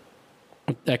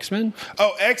 X-Men?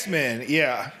 Oh, X-Men,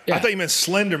 yeah. I thought you meant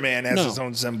SlenderMan has his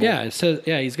own symbol. Yeah, it says,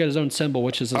 he's got his own symbol,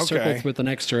 which is a circle with an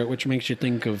X to it, which makes you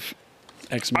think of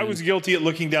X-Men. I was guilty at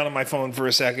looking down at my phone for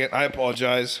a second. I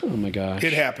apologize. Oh my gosh.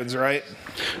 It happens, right?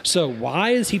 So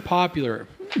why is he popular?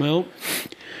 Well,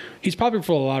 he's popular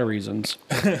for a lot of reasons.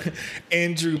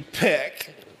 Andrew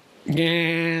Peck.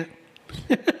 Yeah.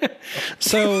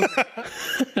 So,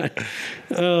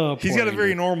 he's got a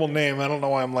very normal name. I don't know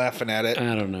why I'm laughing at it.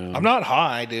 I don't know. I'm not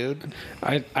high, dude.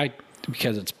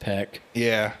 Because it's Peck.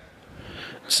 Yeah.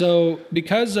 So,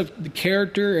 because of the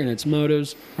character and its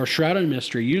motives are shrouded in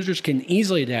mystery, users can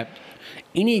easily adapt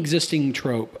any existing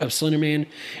trope of SlenderMan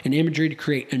and imagery to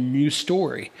create a new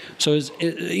story. So,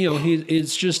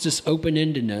 it's just this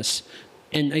open-endedness.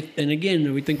 And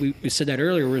again, we think we said that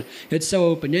earlier. It's so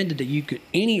open-ended that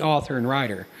any author and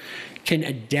writer can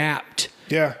adapt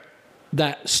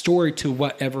that story to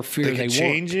whatever fear they want.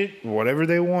 Change it, whatever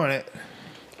they want it.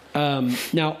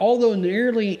 Now, although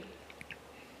nearly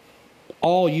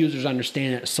all users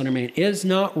understand that SlenderMan is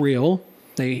not real,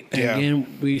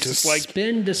 we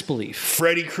suspend disbelief.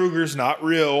 Freddy Krueger's not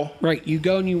real. Right. You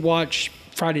go and you watch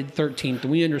Friday the 13th,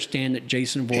 and we understand that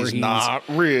Jason Voorhees is not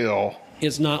real.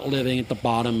 Is not living at the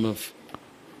bottom of,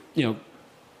 a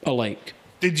lake.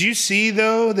 Did you see,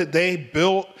 though, that they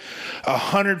built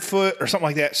 100-foot or something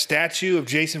like that statue of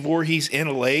Jason Voorhees in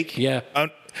a lake? Yeah.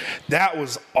 That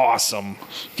was awesome.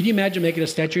 Can you imagine making a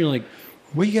statue and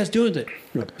what are you guys doing with it?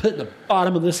 You're going to put it in the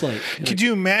bottom of this lake. Could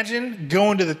you imagine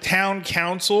going to the town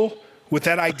council with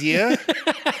that idea?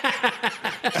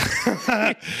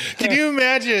 Can you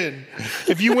imagine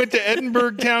if you went to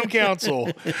Edinburgh Town Council?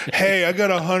 Hey, I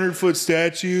got a 100-foot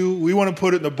statue. We want to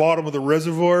put it in the bottom of the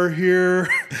reservoir here.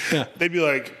 Yeah. They'd be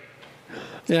like,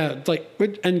 yeah, it's like,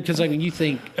 and because you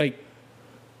think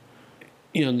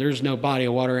there's no body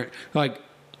of water. Like,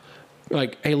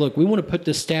 hey, look, we want to put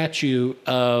this statue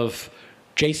of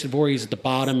Jason Voorhees at the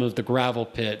bottom of the gravel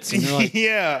pits. And they're like,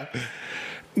 yeah.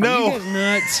 No, are you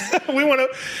guys nuts?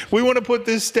 we want to put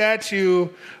this statue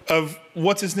of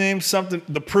what's his name?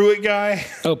 The Pruitt guy.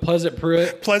 Oh, Pleasant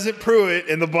Pruitt. Pleasant Pruitt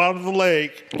in the bottom of the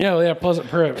lake. Yeah, Pleasant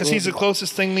Pruitt. Because he's the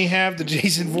closest thing we have to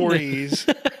Jason Voorhees.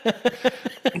 and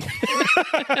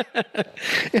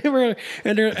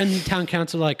the town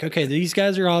council okay, these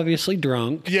guys are obviously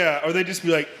drunk. Yeah, or they just be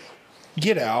like,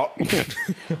 get out. Are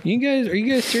you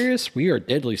guys serious? We are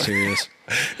deadly serious.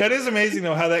 That is amazing,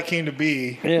 though, how that came to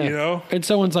be. Yeah. And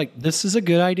someone's like, this is a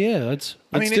good idea. Let's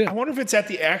do it. I wonder if it's at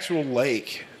the actual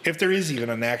lake. If there is even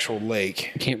an actual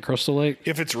lake. Camp Crystal Lake?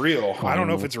 If it's real. I don't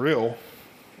know if it's real.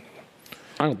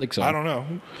 I don't think so. I don't know.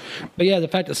 But yeah, the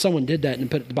fact that someone did that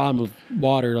and put it at the bottom of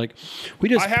water, I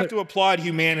have to applaud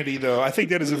humanity, though. I think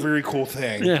that is a very cool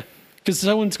thing. Yeah. Because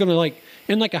someone's going to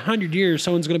in 100 years,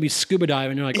 someone's going to be scuba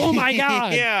diving. And you're like, oh my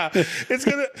God. Yeah.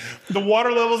 The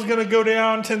water level's going to go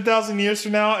down 10,000 years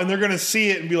from now, and they're going to see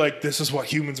it and be like, this is what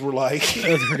humans were like.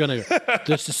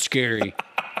 This is scary.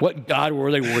 What God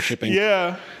were they worshiping?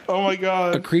 Yeah. Oh my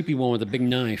God. A creepy one with a big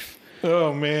knife.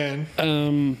 Oh man.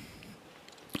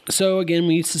 So again,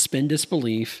 we suspend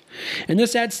disbelief, and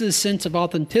this adds to the sense of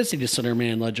authenticity to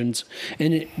SlenderMan legends,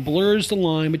 and it blurs the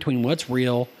line between what's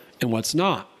real and what's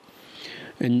not.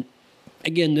 And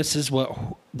again, this is what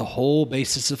the whole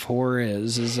basis of horror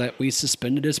is that we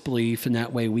suspend disbelief, and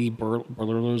that way we blur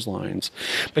those lines.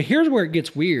 But here's where it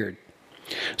gets weird.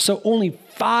 So only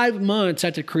 5 months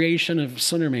after the creation of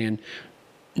SlenderMan,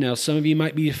 now some of you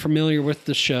might be familiar with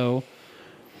the show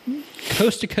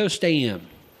Coast to Coast AM,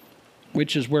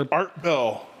 which is where Art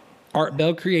Bell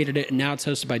created it, and now it's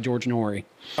hosted by George Norrie.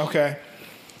 Okay.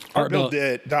 Art Bell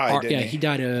died, didn't he? Yeah, he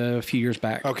died a few years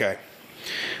back. Okay.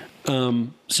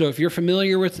 So if you're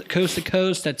familiar with Coast to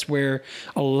Coast, that's where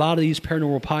a lot of these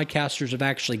paranormal podcasters have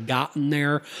actually gotten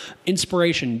their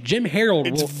inspiration. Jim Harold.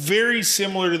 It's very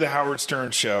similar to the Howard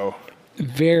Stern show.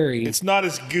 Very. It's not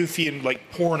as goofy and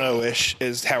like porno-ish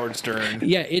as Howard Stern.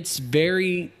 Yeah, it's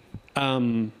very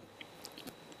tabloidy.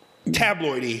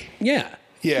 Yeah.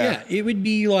 It would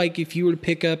be like if you were to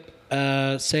pick up,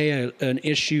 say, an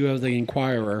issue of the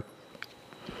Inquirer,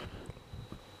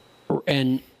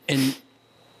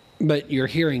 but you're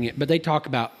hearing it. But they talk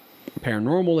about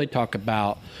paranormal. They talk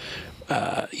about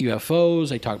UFOs.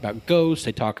 They talk about ghosts.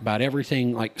 They talk about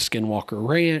everything like Skinwalker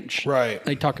Ranch. Right.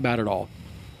 They talk about it all.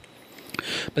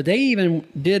 But they even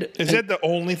did. Is that the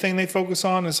only thing they focus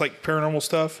on? Is like paranormal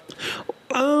stuff?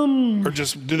 Or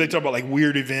just do they talk about like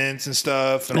weird events and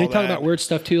stuff? And they all talk that? About weird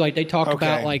stuff too. Like they talk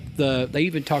about like they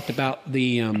even talked about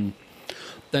the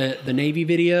Navy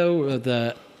video of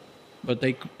the. But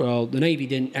the Navy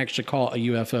didn't actually call it a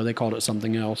UFO. They called it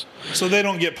something else. So they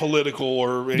don't get political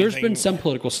or anything? There's been some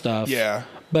political stuff. Yeah.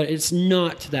 But it's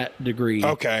not to that degree.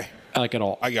 Okay. Like at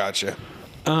all. I gotcha.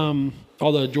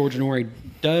 Although George Norrie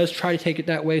does try to take it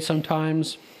that way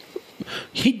sometimes.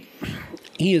 He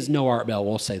is no Art Bell,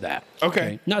 we'll say that.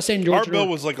 Okay. Not saying George Art Bell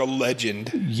was like a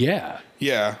legend. Yeah.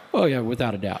 Yeah. Oh, yeah,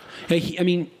 without a doubt.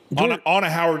 On a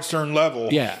Howard Stern level.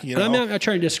 Yeah. You know? I'm not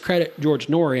trying to discredit George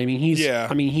Norrie.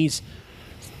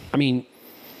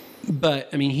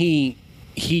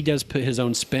 He does put his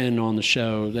own spin on the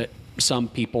show that some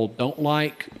people don't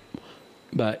like,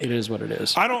 but it is what it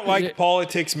is. I don't like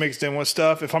politics mixed in with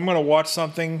stuff. If I'm going to watch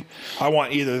something, I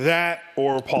want either that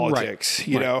or politics,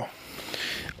 you know?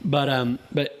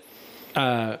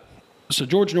 So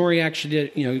George Norrie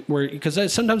actually did,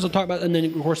 because sometimes they'll talk about, and then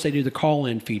of course they do the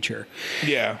call-in feature.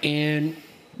 Yeah. And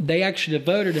they actually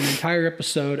devoted an entire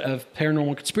episode of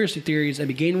paranormal conspiracy theories and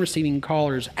began receiving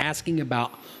callers asking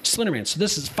about SlenderMan. So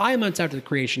this is 5 months after the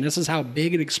creation. This is how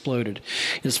big it exploded.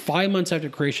 It's 5 months after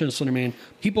the creation of SlenderMan.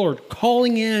 People are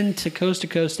calling in to Coast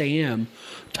AM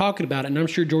talking about it, and I'm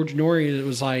sure George Norrie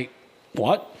was like,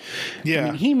 what?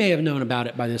 Yeah. He may have known about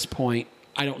it by this point.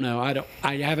 I don't know.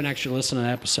 I haven't actually listened to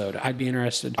that episode. I'd be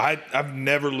interested. I've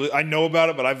never. I know about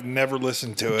it, but I've never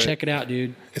listened to it. Check it out,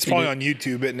 dude. It's probably on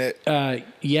YouTube, isn't it?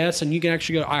 Yes, and you can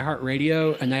actually go to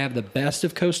iHeartRadio, and they have the best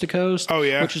of Coast to Coast. Oh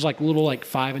yeah, which is like little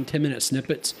 5 and 10 minute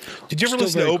snippets. Did you ever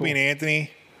listen to Opie and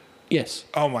Anthony? Yes.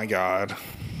 Oh my God.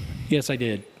 Yes, I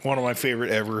did. One of my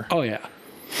favorite ever. Oh yeah,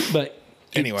 but.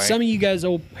 Anyway, some of you guys,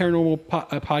 old paranormal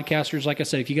podcasters, like I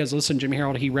said, if you guys listen to Jim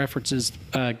Harold, he references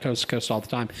Coast to Coast all the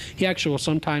time. He actually will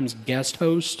sometimes guest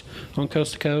host on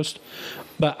Coast to Coast,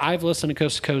 but I've listened to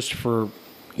Coast to Coast for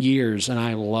years, and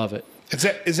I love it.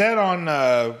 Is that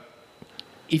on?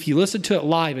 If you listen to it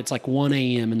live, it's like 1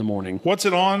 a.m. in the morning. What's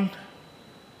it on?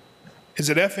 Is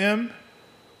it FM?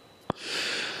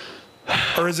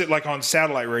 Or is it like on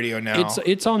satellite radio now?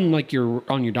 It's on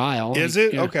on your dial. Is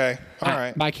it? Yeah. Okay. All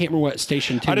right. But I can't remember what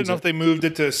station. I didn't know if they moved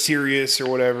it to Sirius or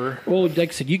whatever. Well, like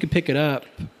I said, you could pick it up.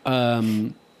 They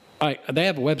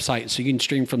have a website, so you can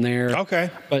stream from there. Okay.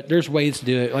 But there's ways to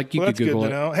do it. Like you could Google it.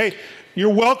 That's good to know. Hey,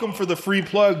 you're welcome for the free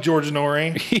plug, George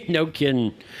Norrie. No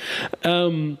kidding.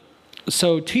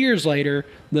 So 2 years later,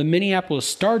 the Minneapolis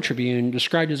Star-Tribune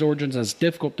described his origins as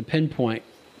difficult to pinpoint,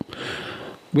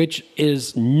 which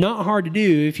is not hard to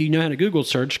do if you know how to Google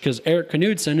search, because Eric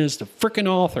Knudsen is the frickin'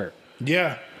 author.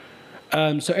 Yeah.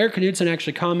 So Eric Knudsen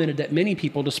actually commented that many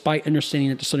people, despite understanding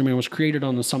that the SlenderMan was created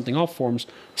on the Something Off forums,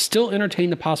 still entertain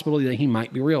the possibility that he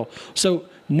might be real. So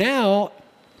now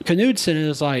Knudsen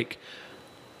is like,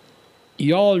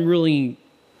 y'all really,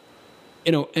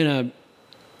 in a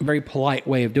very polite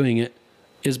way of doing it,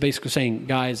 is basically saying,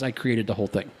 guys, I created the whole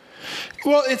thing.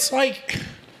 Well, it's like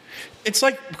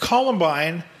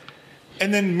Columbine,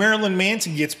 and then Marilyn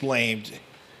Manson gets blamed.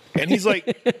 And he's like,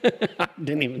 I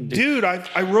didn't even do dude,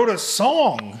 I wrote a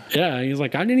song. Yeah, he's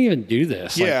like, I didn't even do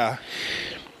this. Yeah.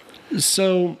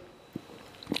 So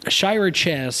Shira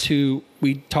Chess, who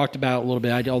we talked about a little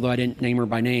bit, although I didn't name her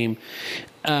by name,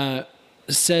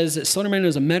 says that SlenderMan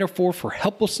is a metaphor for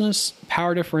helplessness,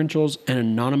 power differentials, and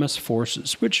anonymous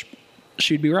forces, which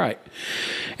she'd be right.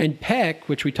 And Peck,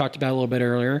 which we talked about a little bit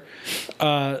earlier,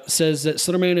 says that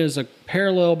SlenderMan is a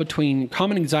parallel between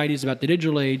common anxieties about the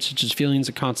digital age, such as feelings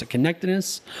of constant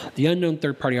connectedness, the unknown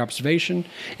third-party observation,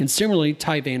 and similarly,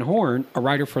 Ty Van Horn, a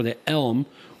writer for The Elm,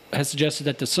 has suggested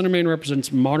that the SlenderMan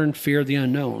represents modern fear of the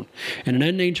unknown. In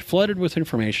an age flooded with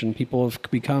information, people have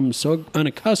become so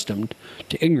unaccustomed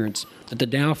to ignorance that they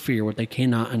now fear what they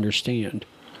cannot understand.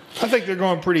 I think they're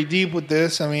going pretty deep with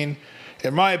this. I mean,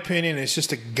 In my opinion, it's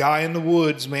just a guy in the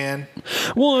woods, man.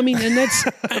 Well, I mean, and that's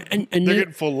and They're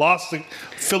getting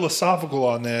philosophical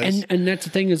on this. And that's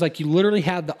the thing is, like, you literally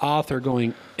have the author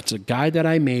going, "It's a guy that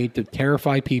I made to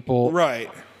terrify people." Right.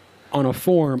 On a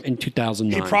forum in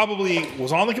 2009. He probably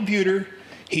was on the computer.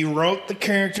 He wrote the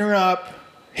character up,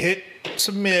 hit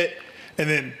submit, and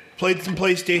then played some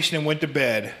PlayStation and went to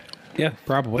bed. Yeah,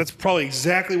 probably. That's probably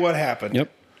exactly what happened.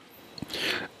 Yep.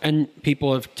 And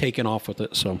people have taken off with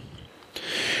it.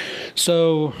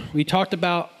 So we talked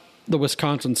about the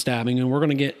Wisconsin stabbing, and we're going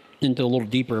to get into a little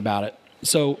deeper about it.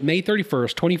 So May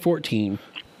 31st, 2014.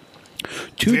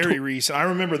 Very recent. I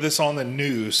remember this on the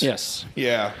news. Yes.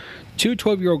 Yeah. Two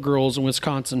 12-year-old girls in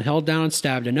Wisconsin held down and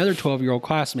stabbed another 12-year-old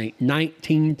classmate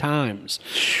 19 times.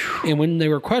 And when they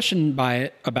were questioned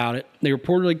about it, they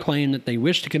reportedly claimed that they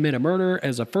wished to commit a murder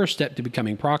as a first step to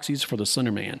becoming proxies for the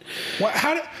SlenderMan. What?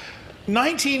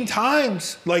 19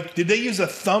 times? Like, did they use a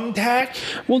thumbtack?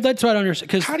 Well, that's what I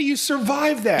understand. How do you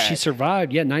survive that? She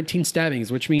survived, 19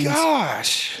 stabbings, which means...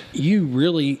 Gosh. You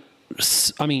really...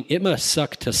 I mean, it must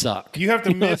suck to suck. You have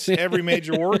to miss every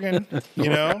major organ, you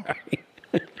know? Right.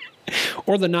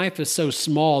 Or the knife is so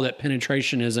small that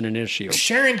penetration isn't an issue.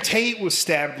 Sharon Tate was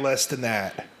stabbed less than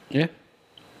that. Yeah.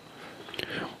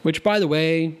 Which, by the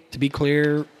way, to be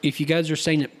clear, if you guys are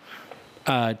saying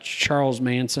that Charles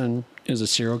Manson is a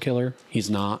serial killer, he's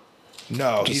not.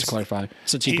 No. Just to clarify.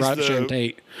 Since he brought up Sharon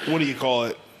Tate. What do you call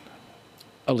it?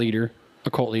 A leader.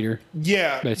 A cult leader.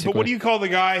 Yeah. Basically. But what do you call the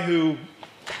guy who...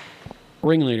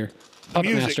 Ringleader.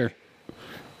 Puppet master.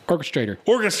 Orchestrator.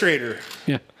 Orchestrator.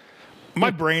 Yeah. My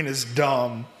brain is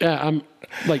dumb. Yeah, I'm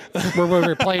like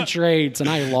we're playing charades and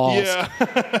I lost.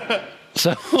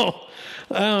 Yeah.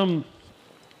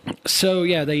 So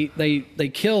yeah,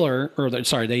 they kill her, or they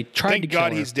tried to kill her. Thank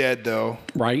God he's dead though.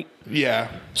 Right? Yeah.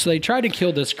 So they tried to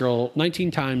kill this girl 19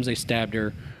 times. They stabbed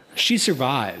her. She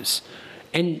survives,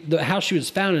 and how she was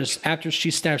found is after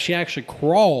she's stabbed, she actually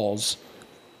crawls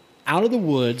out of the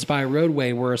woods by a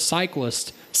roadway where a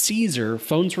cyclist sees her,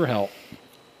 phones for help.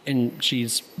 And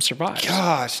she's survived.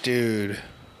 Gosh, dude.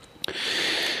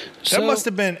 That must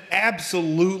have been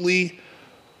absolutely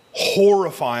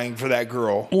horrifying for that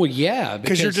girl. Well, yeah.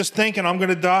 Because you're just thinking, I'm going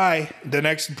to die. The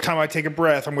next time I take a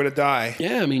breath, I'm going to die.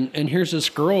 Yeah, I mean, and here's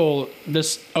this girl,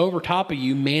 this over top of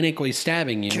you, manically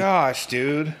stabbing you. Gosh,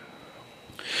 dude.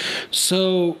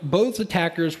 So both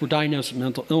attackers were diagnosed with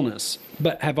mental illness,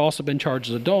 but have also been charged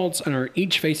as adults and are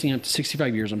each facing up to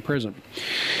 65 years in prison.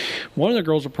 One of the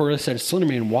girls reportedly said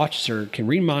SlenderMan watches her, can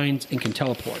read minds, and can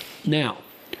teleport. Now,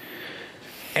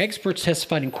 experts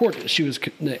testified in court that she was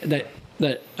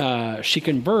she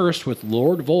conversed with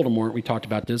Lord Voldemort. We talked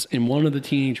about this in one of the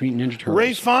Teenage Mutant Ninja Turtles.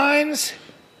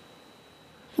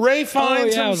 Ray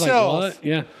Fiennes himself. I was like, what?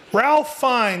 Yeah. Ralph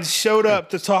Fiennes showed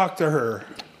up to talk to her.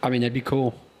 I mean, that'd be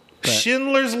cool. But.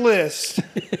 Schindler's List.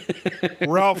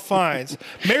 Ralph Fiennes.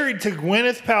 Married to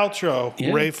Gwyneth Paltrow.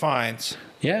 Yeah. Ray Fiennes.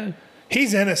 Yeah.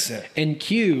 He's innocent. And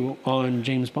Q on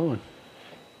James Bond.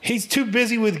 He's too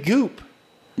busy with Goop.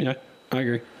 Yeah, I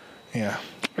agree. Yeah.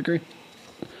 I agree.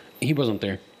 He wasn't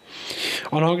there.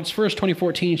 On August 1st,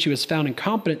 2014, she was found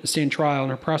incompetent to stand trial,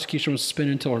 and her prosecution was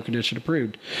suspended until her condition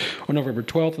approved. On November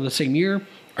 12th of the same year,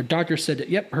 our doctor said that,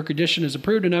 yep, her condition is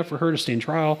approved enough for her to stand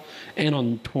trial. And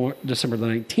on December the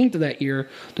 19th of that year,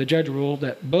 the judge ruled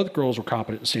that both girls were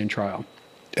competent to stand trial.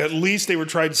 At least they were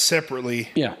tried separately.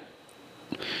 Yeah.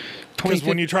 Because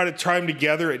when you try them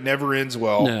together, it never ends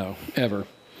well. No, ever.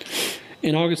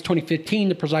 In August 2015,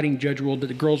 the presiding judge ruled that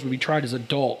the girls would be tried as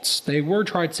adults. They were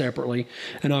tried separately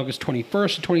on August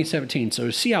 21st of 2017. So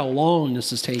see how long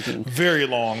this is taking. Very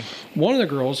long. One of the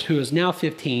girls, who is now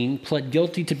 15, pled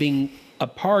guilty to being a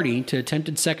party to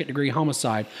attempted second-degree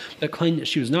homicide, but claimed that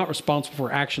she was not responsible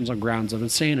for actions on grounds of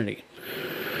insanity.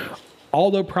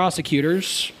 Although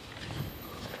prosecutors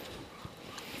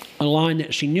aligned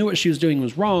that she knew what she was doing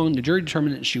was wrong, the jury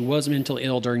determined that she was mentally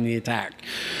ill during the attack.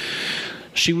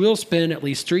 She will spend at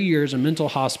least 3 years in mental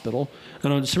hospital,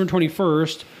 and on December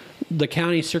 21st, the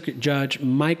county circuit judge,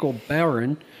 Michael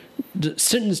Barron,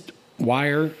 sentenced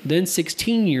Wire, then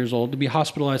 16 years old, to be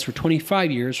hospitalized for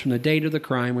 25 years from the date of the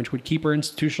crime, which would keep her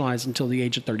institutionalized until the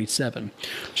age of 37.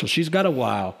 So she's got a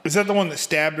while. Is that the one that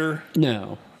stabbed her?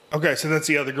 No. Okay, so that's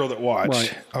the other girl that watched.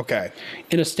 Right. Okay.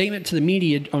 In a statement to the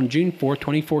media on June 4th,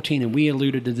 2014, and we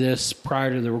alluded to this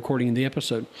prior to the recording of the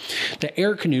episode, that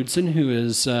Eric Knudsen, who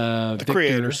is Victor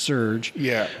creator. Surge,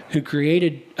 Yeah. who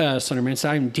created SlenderMan,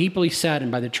 said, "I'm deeply saddened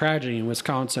by the tragedy in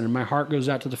Wisconsin, and my heart goes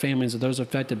out to the families of those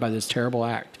affected by this terrible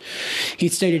act." He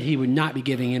stated he would not be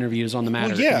giving interviews on the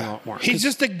matter anymore. He's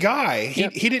just a guy.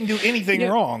 He didn't do anything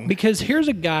wrong. Because here's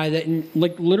a guy that,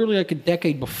 literally like a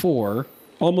decade before,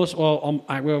 Almost, well,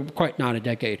 quite not a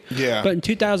decade. Yeah. But in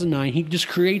 2009, he just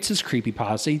creates his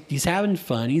creepypasta. He's having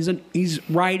fun. He's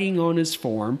writing on his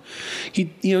form.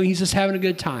 He's just having a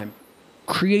good time,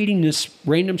 creating this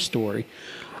random story.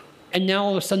 And now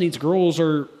all of a sudden, these girls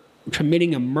are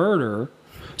committing a murder.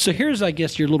 So here's, I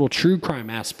guess, your little true crime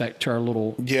aspect to our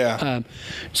little. Yeah.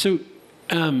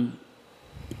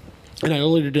 And I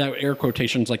only did that with air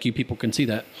quotations, like you people can see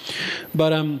that.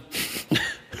 But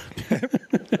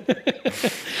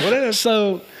What is?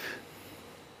 So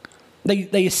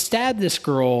they stabbed this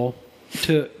girl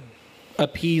to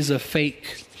appease a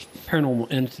fake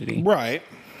paranormal entity. Right.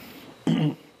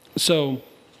 So,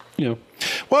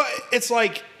 Well, it's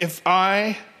like if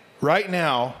I, right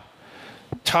now,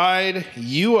 tied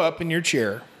you up in your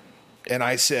chair and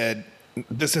I said,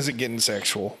 this isn't getting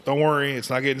sexual. Don't worry, it's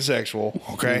not getting sexual,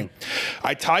 okay?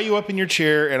 I tie you up in your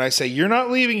chair and I say, you're not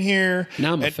leaving here.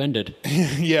 Now I'm offended.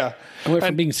 Yeah. I went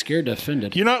from being scared to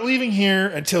offended. You're not leaving here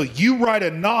until you write a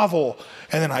novel,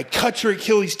 and then I cut your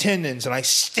Achilles tendons and I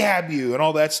stab you and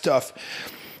all that stuff.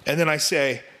 And then I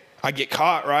say, I get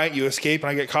caught, right? You escape and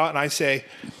I get caught, and I say,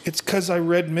 it's because I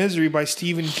read Misery by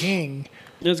Stephen King.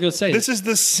 I was going to say. This is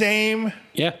the same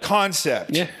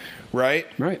concept. Yeah. Right?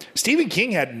 Right. Stephen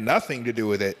King had nothing to do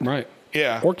with it. Right.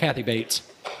 Yeah. Or Kathy Bates.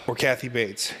 Or Kathy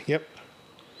Bates. Yep.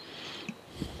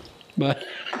 But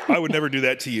I would never do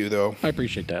that to you, though. I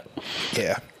appreciate that.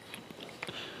 Yeah.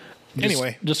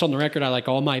 Anyway. Just on the record, I like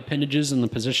all my appendages in the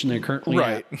position they're currently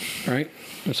right. at. Right.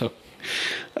 So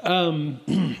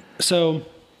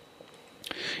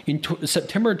in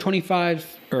September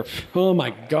 25,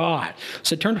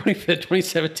 September 25th,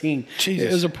 2017, Jesus.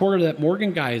 it was reported that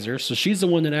Morgan Geyser, so she's the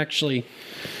one that actually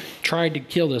tried to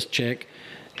kill this chick,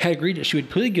 had agreed that she would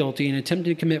plead guilty and attempted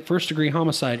to commit first-degree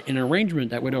homicide in an arrangement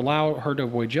that would allow her to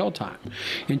avoid jail time.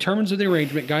 In terms of the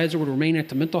arrangement, Geyser would remain at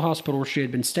the mental hospital where she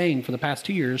had been staying for the past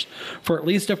 2 years for at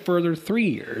least a further 3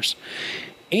 years.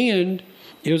 And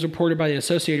it was reported by the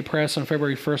Associated Press on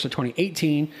February 1st of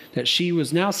 2018 that she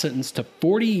was now sentenced to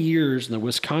 40 years in the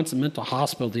Wisconsin mental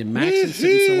hospital, the maximum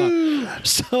sentence allowed.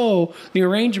 So the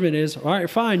arrangement is, all right,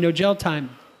 fine, no jail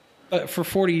time, but for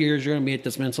 40 years you're going to be at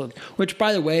this mental, which,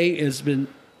 by the way, has been,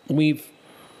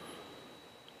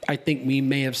 I think we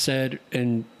may have said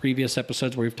in previous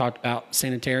episodes where we've talked about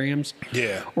sanitariums.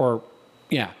 Yeah. Or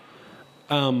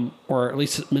at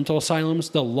least mental asylums.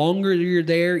 The longer you're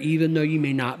there, even though you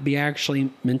may not be actually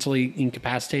mentally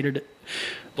incapacitated,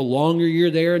 the longer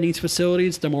you're there in these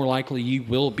facilities, the more likely you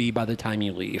will be by the time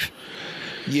you leave.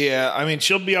 Yeah, I mean,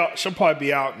 she'll probably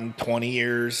be out in 20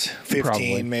 years, 15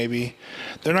 Probably. maybe.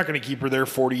 They're not going to keep her there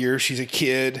 40 years. She's a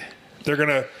kid. They're going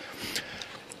to...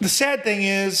 The sad thing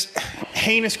is,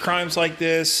 heinous crimes like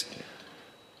this,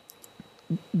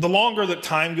 the longer that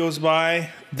time goes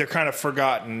by, they're kind of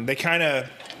forgotten. They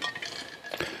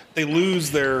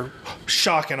lose their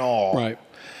shock and awe. Right.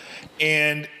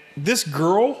 And this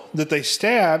girl that they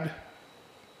stabbed,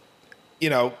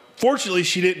 fortunately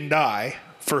she didn't die,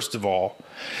 first of all.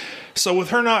 So with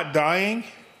her not dying,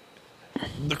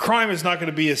 the crime is not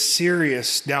going to be as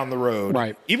serious down the road.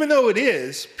 Right. Even though it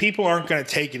is, people aren't going to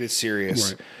take it as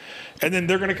serious. Right. And then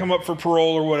they're going to come up for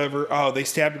parole or whatever. Oh, they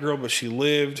stabbed a girl, but she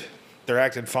lived. They're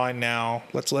acting fine now.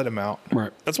 Let's let him out.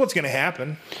 Right. That's what's going to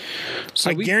happen.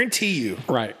 So I guarantee you.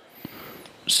 Right.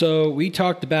 So we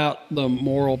talked about the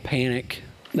moral panic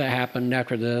that happened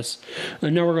after this.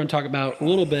 And now we're going to talk about a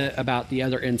little bit about the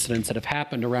other incidents that have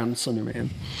happened around SlenderMan.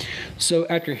 So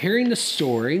after hearing the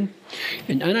story,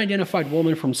 an unidentified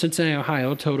woman from Cincinnati,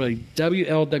 Ohio told a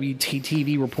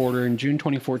WLWT-TV reporter in June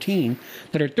 2014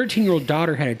 that her 13-year-old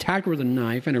daughter had attacked her with a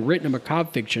knife and had written a macabre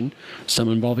fiction, some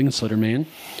involving SlenderMan,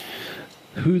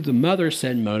 who the mother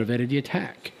said motivated the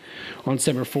attack. On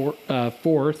September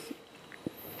 4th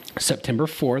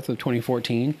of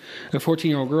 2014, a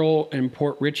 14-year-old girl in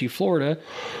Port Richey, Florida,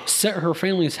 set her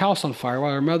family's house on fire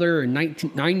while her mother and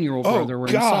 9-year-old brother were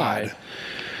inside.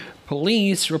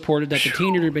 Police reported that the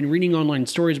teenager had been reading online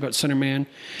stories about SlenderMan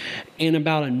and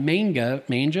about a manga.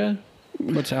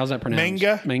 How's that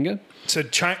pronounced? Manga? It's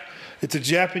a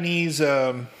Japanese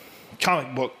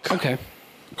comic book. Okay.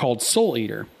 Called Soul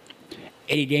Eater.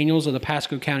 Eddie Daniels of the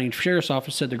Pasco County Sheriff's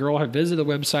Office said the girl had visited the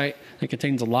website that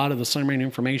contains a lot of the SlenderMan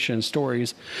information and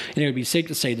stories, and it would be safe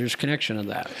to say there's a connection to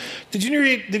that. Did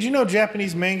you know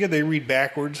Japanese manga, they read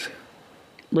backwards?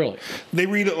 Really? They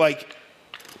read it like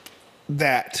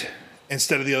that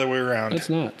instead of the other way around. That's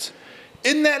nuts.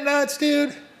 Isn't that nuts,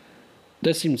 dude?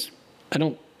 That seems...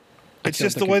 It's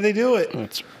just the way they do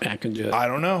it. I can do it. I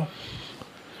don't know.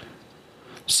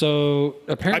 So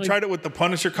apparently, I tried it with the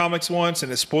Punisher comics once,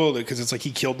 and it spoiled it because it's like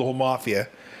he killed the whole mafia.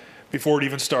 before it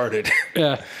even started.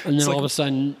 Yeah, and then like all of a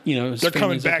sudden, his they're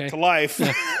coming family's back okay. to life.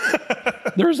 Yeah.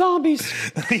 They're zombies.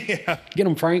 Yeah. Get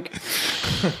them, Frank.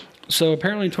 So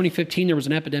apparently in 2015, there was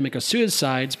an epidemic of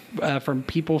suicides from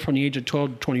people from the age of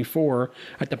 12 to 24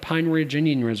 at the Pine Ridge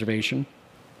Indian Reservation.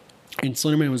 And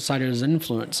SlenderMan was cited as an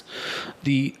influence.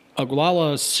 The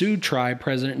Oglala Sioux tribe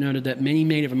president noted that many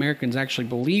Native Americans actually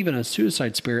believe in a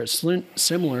suicide spirit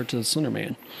similar to the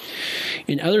SlenderMan.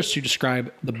 And others who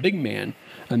describe the Big Man,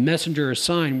 a messenger or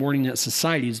sign warning that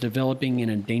society is developing in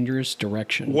a dangerous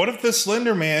direction. What if the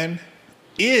Slender Man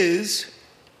is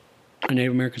a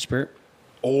Native American spirit?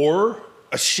 Or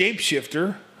a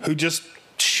shapeshifter who just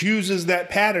chooses that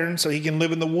pattern so he can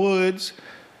live in the woods.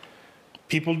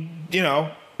 People,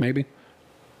 Maybe.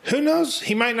 Who knows?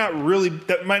 He might not really,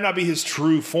 that might not be his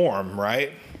true form,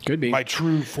 right? Could be. My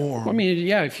true form. Well, I mean,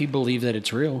 yeah, if you believe that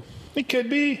it's real. It could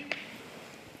be.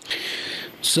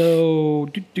 So,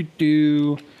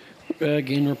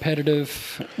 again,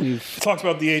 repetitive. We've talked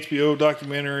about the HBO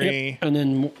documentary. Yep. And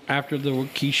then after the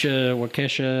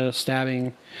Waukesha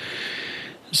stabbing.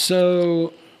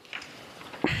 So,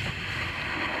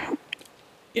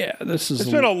 yeah,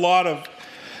 There's been a lot of...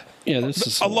 this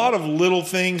is a lot of little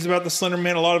things about the Slender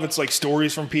Man. A lot of it's like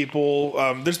stories from people.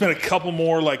 There's been a couple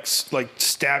more like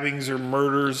stabbings or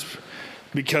murders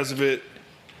because of it,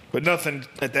 but nothing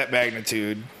at that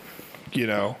magnitude.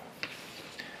 Yeah.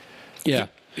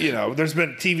 There's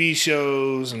been TV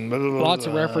shows and blah, blah, blah, lots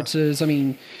of references. I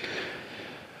mean,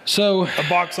 so a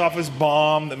box office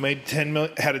bomb that made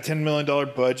had a $10 million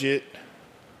budget.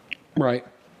 Right.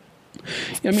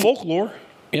 I mean, folklore.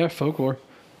 Yeah, folklore.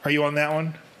 Are you on that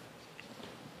one?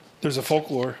 There's a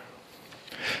folklore.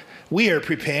 We are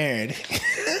prepared.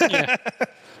 Yeah.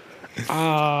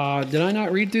 Did I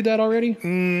not read through that already? I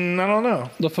don't know.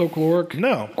 The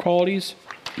folkloric qualities?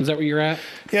 Is that where you're at?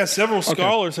 Yeah, several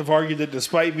scholars have argued that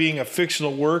despite being a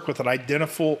fictional work with an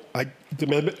identifiable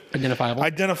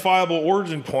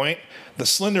origin point, the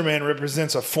Slender Man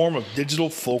represents a form of digital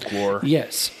folklore.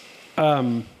 Yes.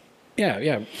 Shira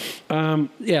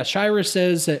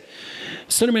says that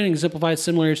SlenderMan exemplifies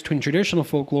similarities between traditional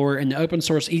folklore and the open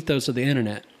source ethos of the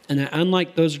internet, and that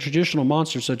unlike those of traditional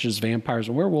monsters such as vampires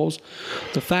and werewolves,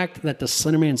 the fact that the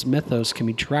SlenderMan's mythos can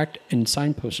be tracked and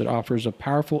signposted offers a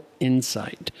powerful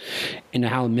insight into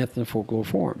how the myth and folklore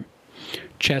form.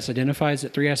 Chess identifies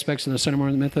that three aspects of the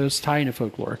SlenderMan mythos tie into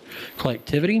folklore: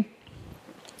 collectivity,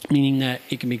 meaning that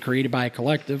it can be created by a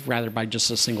collective rather by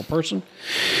just a single person;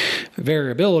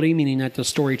 variability, meaning that the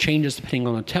story changes depending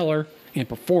on the teller; and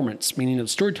performance, meaning that the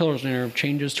storyteller's narrative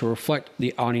changes to reflect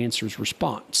the audience's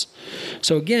response.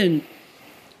 So again,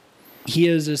 he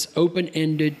is this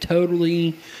open-ended,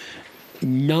 totally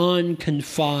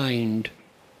non-confined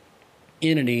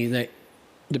entity that,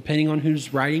 depending on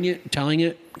who's writing it, telling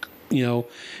it,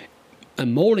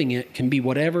 and molding it, can be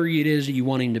whatever it is that you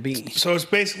want him to be. So it's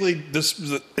basically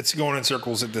it's going in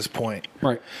circles at this point.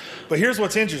 Right. But here's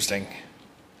what's interesting.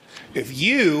 If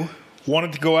you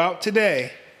wanted to go out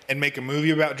today and make a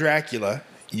movie about Dracula,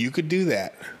 you could do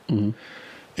that. Mm-hmm.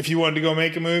 If you wanted to go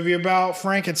make a movie about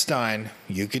Frankenstein,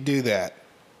 you could do that.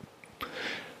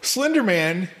 Slender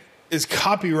Man is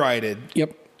copyrighted.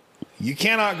 Yep. You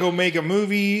cannot go make a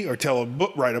movie or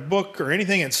write a book or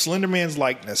anything in Slender Man's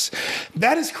likeness.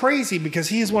 That is crazy because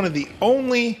he is one of the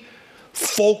only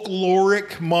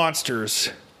folkloric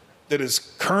monsters that is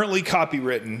currently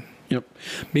copywritten. Yep.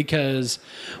 Because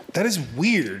that is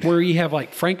weird. Where you have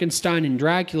like Frankenstein and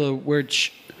Dracula,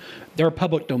 which they're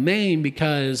public domain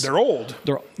because they're old.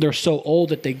 They're so old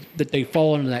that they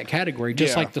fall into that category,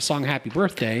 just like the song "Happy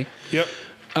Birthday." Yep.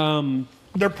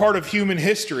 They're part of human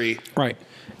history, right?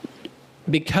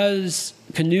 Because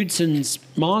Knutson's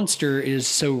monster is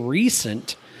so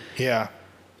recent. Yeah.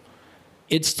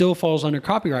 It still falls under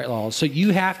copyright laws, so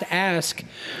you have to ask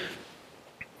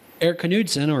Eric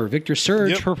Knudsen or Victor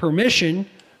Surge for permission.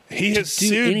 He has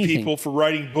sued people for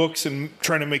writing books and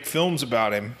trying to make films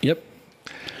about him. Yep.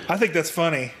 I think that's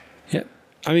funny. Yep.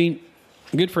 I mean,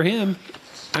 good for him.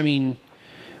 I mean,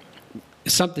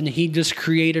 something he just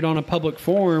created on a public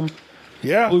forum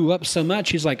blew up so much,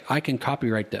 he's like, I can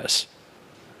copyright this.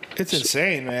 It's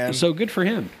insane, man. So good for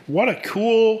him. What a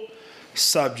cool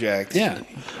subject. Yeah.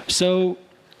 So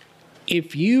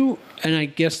if you, and I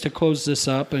guess to close this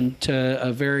up into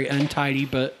a very untidy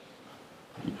but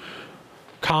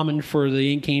common for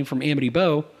the ink came from Amity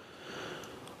Bow,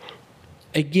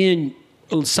 again,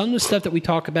 some of the stuff that we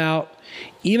talk about,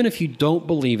 even if you don't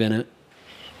believe in it,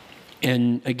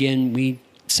 and again, we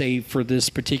say for this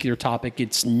particular topic,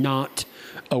 it's not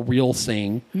a real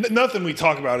thing. Nothing we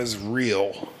talk about is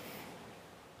real.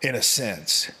 in a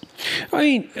sense. I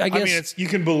mean, I guess. I mean, you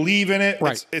can believe in it.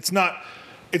 Right. It's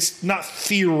not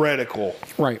theoretical.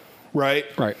 Right. Right.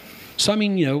 Right. So, I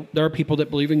mean, there are people that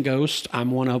believe in ghosts.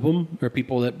 I'm one of them. There are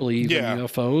people that believe in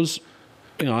UFOs.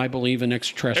 I believe in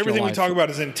extraterrestrial Everything life. we talk about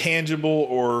is intangible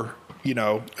or,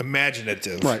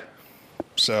 imaginative. Right.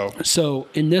 So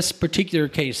in this particular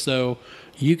case, though,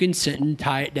 you can sit and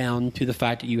tie it down to the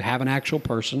fact that you have an actual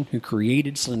person who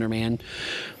created SlenderMan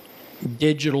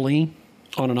digitally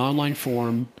on an online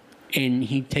forum, and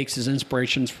he takes his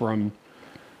inspirations from.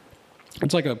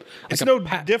 It's no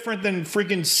different than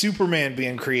freaking Superman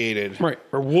being created, right?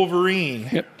 Or Wolverine.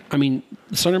 Yep. I mean,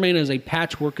 SlenderMan is a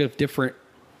patchwork of different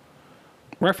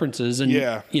references, and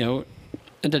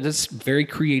and this very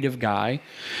creative guy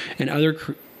and other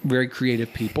very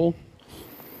creative people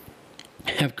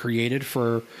have created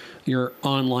for your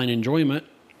online enjoyment.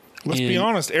 Let's be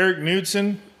honest, Eric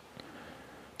Knudsen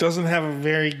doesn't have a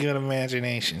very good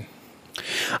imagination.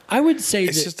 I would say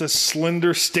it's just a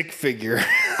slender stick figure.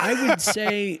 I would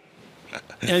say,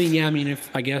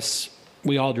 I guess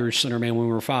we all drew SlenderMan when we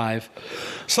were 5.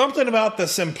 Something about the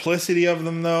simplicity of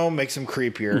them, though, makes them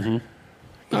creepier. Mm-hmm.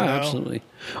 Oh, absolutely.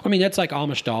 I mean, that's like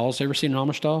Amish dolls. Ever seen an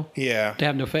Amish doll? Yeah. They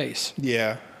have no face.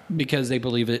 Yeah. Because they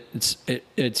believe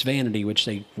it's vanity, which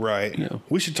they... Right.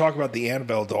 We should talk about the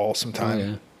Annabelle doll sometime. Oh,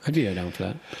 yeah. I'd be down for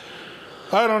that.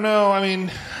 I don't know. I mean,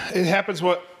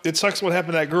 it sucks what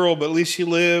happened to that girl, but at least she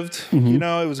lived. Mm-hmm.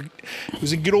 It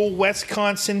was a good old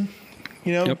Wisconsin.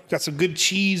 Got some good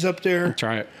cheese up there. That's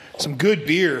right. Some good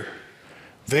beer.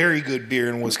 Very good beer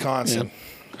in Wisconsin.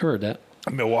 Yeah. I heard that.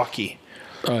 Milwaukee.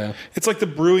 Oh, yeah. It's like the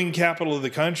brewing capital of the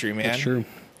country, man. That's true.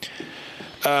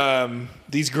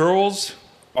 These girls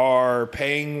are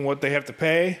paying what they have to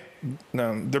pay.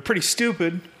 No, they're pretty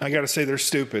stupid. I got to say they're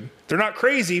stupid. They're not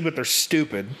crazy, but they're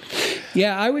stupid.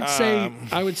 Yeah, I would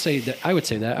say they're.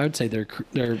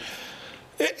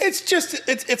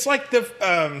 It's like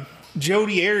the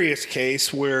Jodi Arias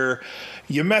case where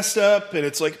you messed up and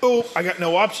it's like, oh, I got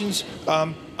no options.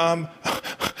 I'm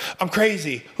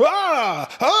crazy.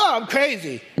 I'm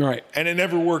crazy. Right. And it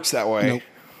never works that way. Nope.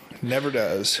 Never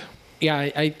does. Yeah,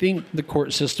 I think the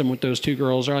court system with those two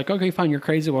girls are like, okay, fine, you're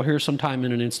crazy. Well, here's some time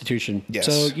in an institution. Yes.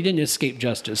 So you didn't escape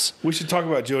justice. We should talk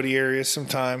about Jodi Arias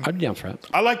sometime. I'd be down for that.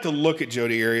 I like to look at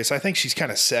Jodi Arias. I think she's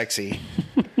kind of sexy.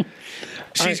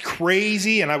 She's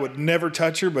crazy, and I would never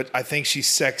touch her, but I think she's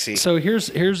sexy. So here's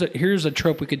a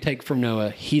trope we could take from Noah.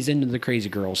 He's into the crazy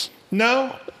girls.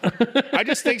 No, I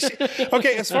just think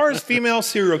okay. As far as female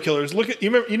serial killers, look at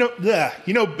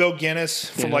Bill Guinness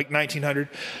from like 1900.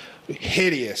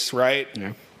 Hideous, right?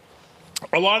 Yeah.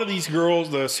 A lot of these girls,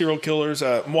 the serial killers.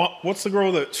 What's the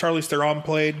girl that Charlize Theron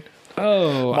played?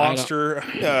 Oh, Monster.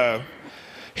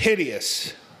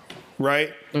 Hideous,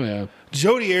 right? Oh yeah.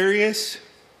 Jodi Arias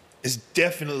is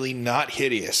definitely not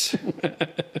hideous.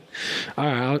 All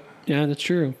right. Yeah, that's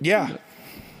true. Yeah.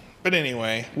 But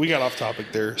anyway, we got off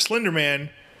topic there. SlenderMan,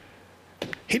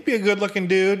 he'd be a good-looking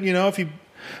dude, if he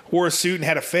wore a suit and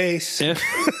had a face. Yeah,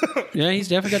 he's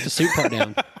definitely got the suit part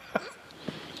down.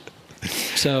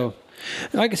 So,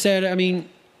 like I said, I mean,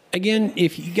 again,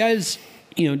 if you guys,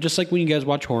 just like when you guys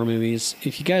watch horror movies,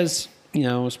 if you guys,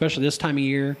 especially this time of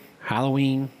year,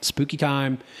 Halloween, spooky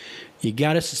time, you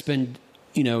got to suspend,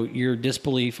 your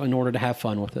disbelief in order to have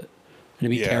fun with it and to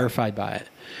be terrified by it.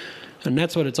 And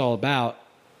that's what it's all about.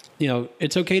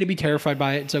 It's okay to be terrified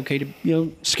by it. It's okay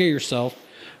to, scare yourself.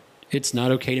 It's not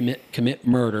okay to commit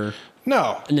murder.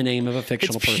 No. In the name of a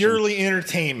fictional person. It's purely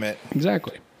entertainment.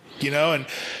 Exactly. And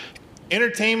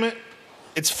entertainment,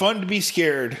 it's fun to be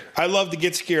scared. I love to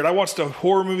get scared. I watched a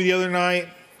horror movie the other night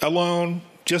alone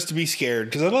just to be scared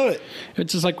because I love it.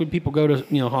 It's just like when people go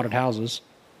to, haunted houses.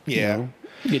 Yeah.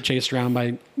 Get chased around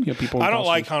by, people. I don't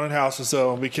like haunted houses,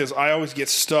 though, because I always get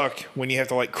stuck when you have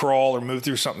to, crawl or move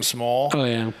through something small. Oh,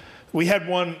 yeah. We had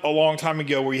one a long time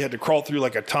ago where you had to crawl through,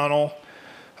 a tunnel.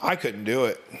 I couldn't do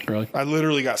it. Really? I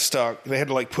literally got stuck. They had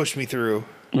to push me through.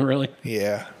 Oh, really?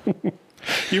 Yeah.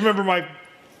 You remember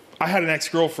I had an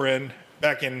ex-girlfriend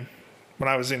back when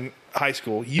I was in high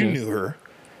school. You knew her.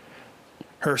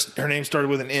 Her name started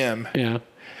with an M. Yeah.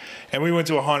 And we went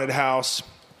to a haunted house,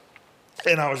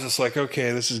 and I was just like,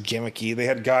 okay, this is gimmicky. They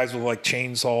had guys with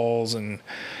chainsaws and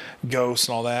ghosts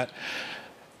and all that.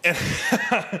 And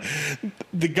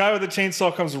the guy with the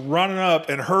chainsaw comes running up,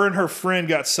 and her friend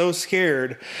got so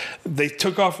scared they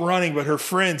took off running, but her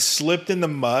friend slipped in the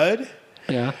mud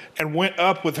and went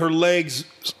up with her legs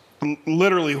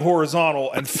literally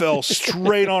horizontal and fell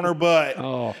straight on her butt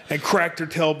and cracked her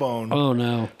tailbone. Oh,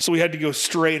 no. So we had to go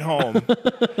straight home.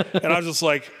 And I was just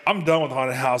like, I'm done with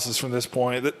haunted houses from this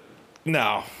point.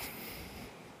 No.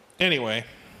 Anyway.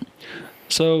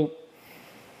 So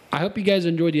I hope you guys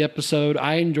enjoyed the episode.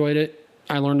 I enjoyed it.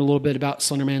 I learned a little bit about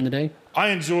SlenderMan today. I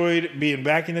enjoyed being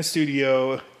back in the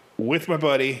studio with my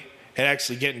buddy and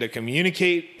actually getting to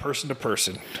communicate person to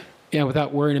person. Yeah,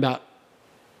 without worrying about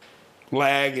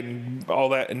lag and all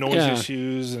that, and noise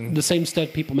issues, and the same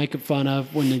stuff people make fun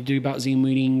of when they do about Zoom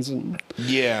meetings and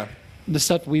the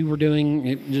stuff we were doing.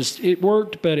 It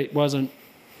worked, but it wasn't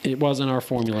our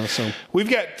formula. So we've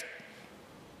got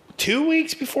 2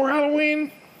 weeks before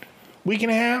Halloween, week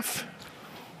and a half,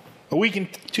 a week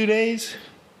and 2 days.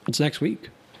 It's next week.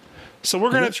 So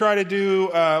we're going to try to do,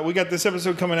 we got this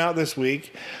episode coming out this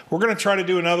week. We're going to try to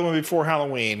do another one before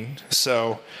Halloween.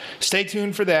 So stay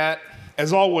tuned for that.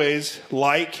 As always,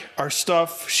 like our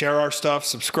stuff, share our stuff,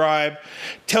 subscribe,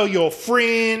 tell your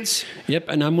friends. Yep,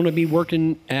 and I'm going to be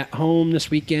working at home this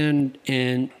weekend,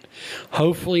 and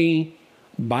hopefully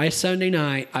by Sunday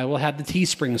night, I will have the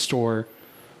Teespring store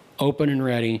open and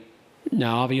ready.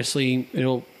 Now, obviously,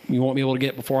 you won't be able to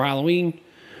get it before Halloween,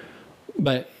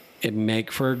 but it'd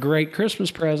make for a great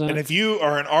Christmas present. And if you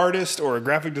are an artist or a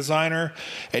graphic designer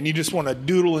and you just want to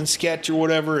doodle and sketch or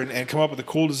whatever and come up with a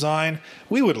cool design,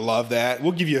 we would love that.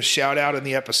 We'll give you a shout out in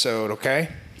the episode, okay?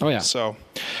 Oh, yeah. So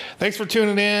thanks for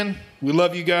tuning in. We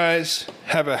love you guys.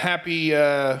 Have a happy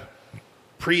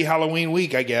pre-Halloween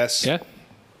week, I guess. Yeah.